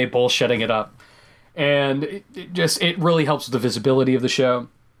anime bullshitting it up. And it really helps with the visibility of the show.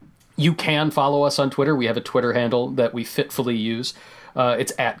 You can follow us on Twitter. We have a Twitter handle that we fitfully use.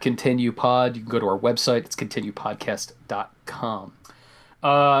 It's at ContinuePod. You can go to our website. It's continuepodcast.com.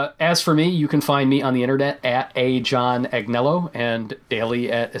 As for me, you can find me on the internet at John Agnello and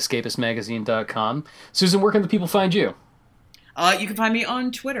daily at escapistmagazine.com. Susan, where can the people find you? You can find me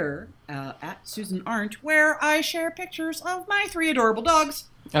on Twitter at Susan Arndt, where I share pictures of my 3 adorable dogs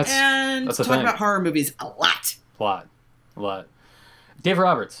That's and a talk thing. about horror movies a lot. A lot. a lot. Dave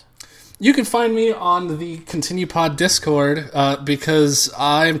Roberts. You can find me on the ContinuePod Discord because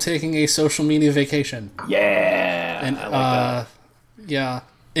I'm taking a social media vacation. Yeah, And I like that. yeah,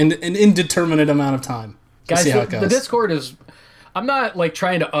 in an indeterminate amount of time. We'll Guys, see how it goes. the Discord is... I'm not like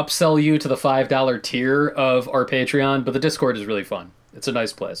trying to upsell you to the $5 tier of our Patreon, but the Discord is really fun. It's a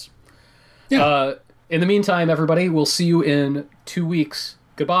nice place. Yeah. In the meantime, everybody, we'll see you in 2 weeks.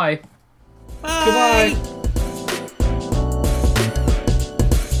 Goodbye. Bye. Goodbye.